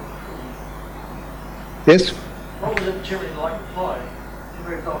 Yes? What was it generally like to fly? You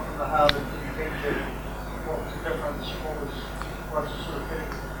moved on from the Harvard to the Avenger. What was the difference? What's the sort of feeling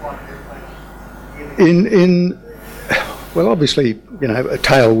of flying? Well, obviously, a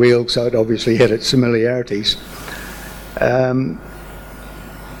tail wheel, so it obviously had its similarities. In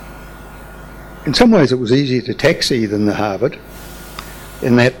some ways, it was easier to taxi than the Harvard,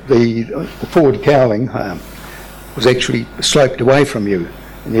 in that the forward cowling was actually sloped away from you,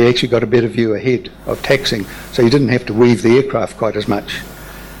 and you actually got a better view ahead of taxiing, so you didn't have to weave the aircraft quite as much.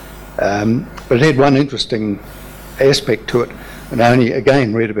 But it had one interesting aspect to it, and I only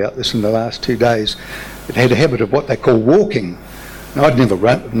again read about this in the last 2 days. It had a habit of what they call walking. Now, I'd never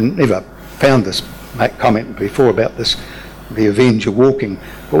found this comment before about this, the Avenger walking.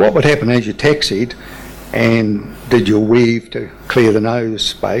 But what would happen as you taxied and did your weave to clear the nose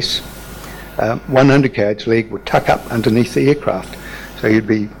space, one undercarriage leg would tuck up underneath the aircraft, so you'd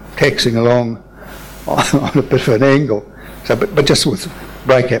be taxiing along on a bit of an angle. So, but just with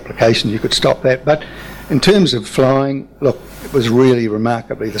brake application you could stop that. But in terms of flying, look, it was really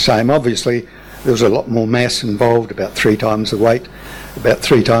remarkably the same. Obviously there was a lot more mass involved, about 3 times the weight, about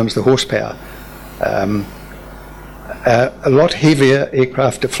 3 times the horsepower. A lot heavier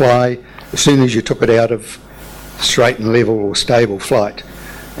aircraft to fly as soon as you took it out of straight and level or stable flight,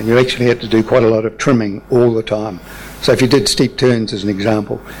 and you actually had to do quite a lot of trimming all the time. So if you did steep turns, as an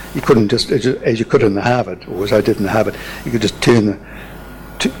example, you couldn't just, as you could in the Harvard, or as I did in the Harvard, you could just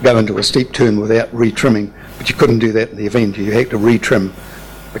go into a steep turn without re-trimming, but you couldn't do that in the Avenger. You had to re-trim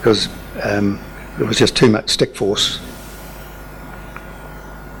because there was just too much stick force.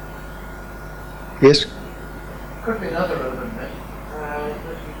 Yes? Could be another urban myth. That you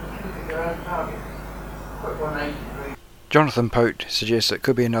can shoot your own target. Quick 180 degrees. Jonathan Pote suggests it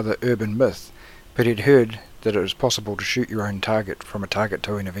could be another urban myth, but he'd heard that it was possible to shoot your own target from a target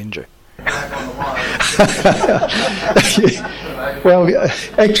towing Avenger. Well,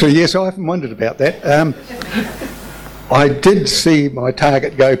 actually, yes, I haven't wondered about that. I did see my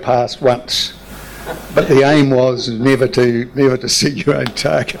target go past once, but the aim was never to see your own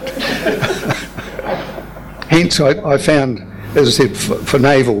target. Hence, I found, as I said, for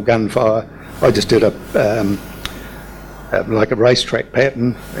naval gunfire, I just did like a racetrack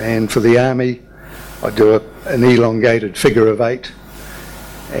pattern, and for the army, I do an elongated figure of 8,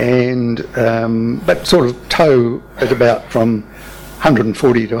 and but sort of tow at about from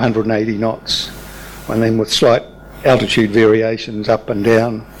 140 to 180 knots, and then with slight altitude variations up and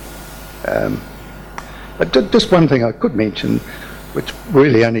down. But just one thing I could mention, which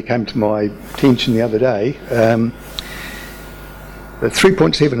really only came to my attention the other day, the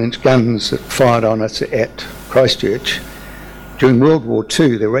 3.7-inch guns that fired on us at Christchurch, during World War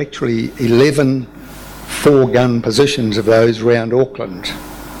II, there were actually 11 4-gun positions of those around Auckland.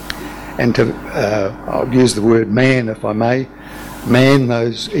 And to, I'll use the word man, if I may, man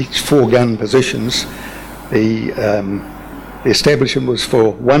those each 4-gun positions. The establishment was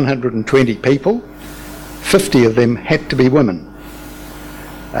for 120 people. 50 of them had to be women,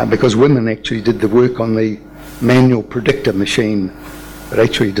 because women actually did the work on the manual predictor machine that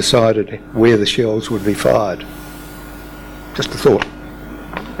actually decided where the shells would be fired. Just a thought.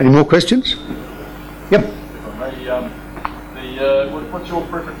 Any more questions? Yep. What's your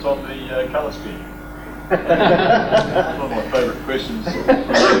preference on the colour scheme? It's one of my favourite questions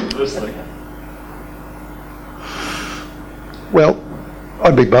for this thing. Well,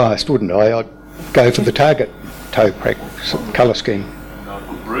 I'd be biased, wouldn't I? I'd go for the target tow colour scheme.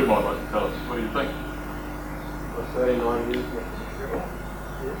 Red might like the colours. What do you think? 39 years.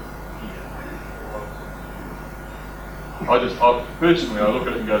 I personally look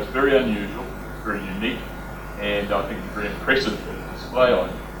at it and go, it's very unusual, it's very unique, and I think it's very impressive to display on,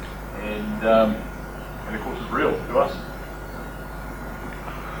 and of course it's real to us.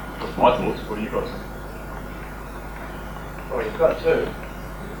 That's my thoughts. What do you guys think? Well, you've got two.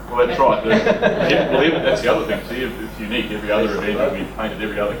 Well, that's right. That's the other thing. See, it's unique. Every other event we've painted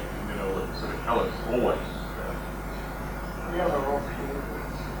every other, sort of colours always. The other option is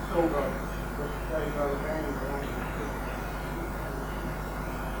silver, which they go hand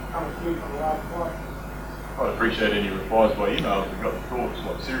come and sleep on a large flight. I'd appreciate any replies by email if we've got the thoughts,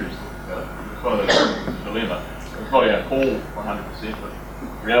 like seriously. It's one of those dilemma. It's not our call 100%, but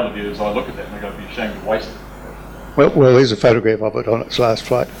the reality is I look at that and I go, I'd be ashamed to waste it. Well, there's a photograph of it on its last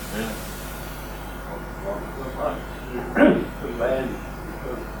flight. Yeah.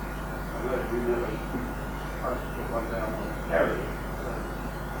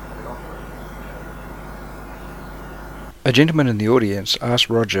 A gentleman in the audience asked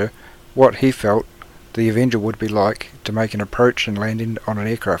Roger what he felt the Avenger would be like to make an approach and landing on an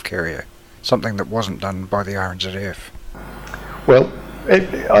aircraft carrier. something that wasn't done by the RNZAF? Well,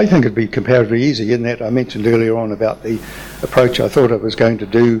 I think it'd be comparatively easy in that I mentioned earlier on about the approach. I thought I was going to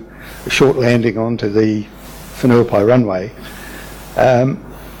do a short landing onto the Whenuapai runway.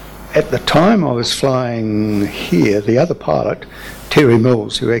 At the time I was flying here, the other pilot, Terry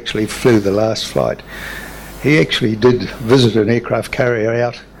Mills, who actually flew the last flight, he actually did visit an aircraft carrier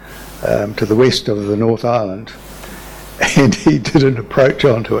out to the west of the North Island, and he did an approach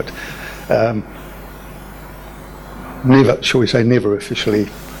onto it. Never, shall we say, never officially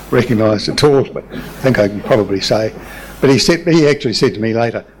recognised at all, but I think I can probably say. But he actually said to me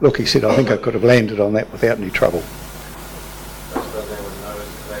later, look, he said, I think I could have landed on that without any trouble. I suppose they would know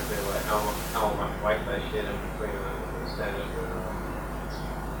exactly like how much weight they shed in between the standard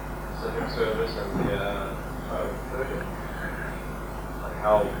Pacific service and the version. Like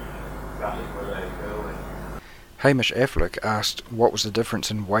how gutted were they feeling? Hamish Affleck asked what was the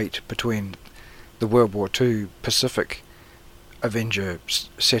difference in weight between the World War II Pacific Avenger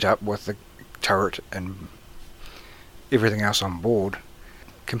setup with the turret and everything else on board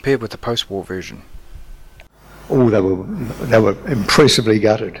compared with the post-war version. Oh, they were impressively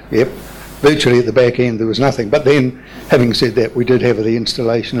gutted, yep. Virtually at the back end there was nothing. But then, having said that, we did have the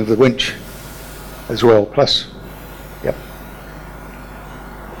installation of the winch as well, plus, yep.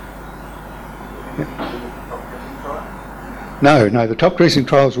 No, the top dressing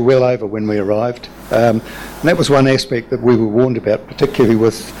trials were well over when we arrived. And that was one aspect that we were warned about, particularly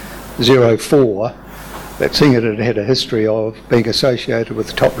with 04, that seeing it had a history of being associated with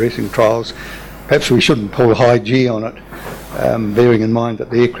the top dressing trials, perhaps we shouldn't pull high G on it, bearing in mind that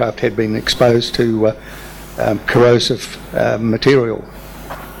the aircraft had been exposed to corrosive material.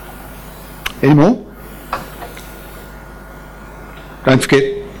 Any more? Don't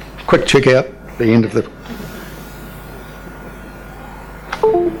forget, quick check out the end of the...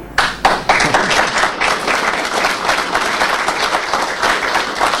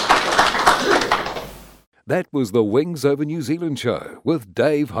 That was the Wings Over New Zealand show with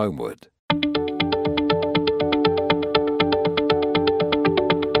Dave Homewood.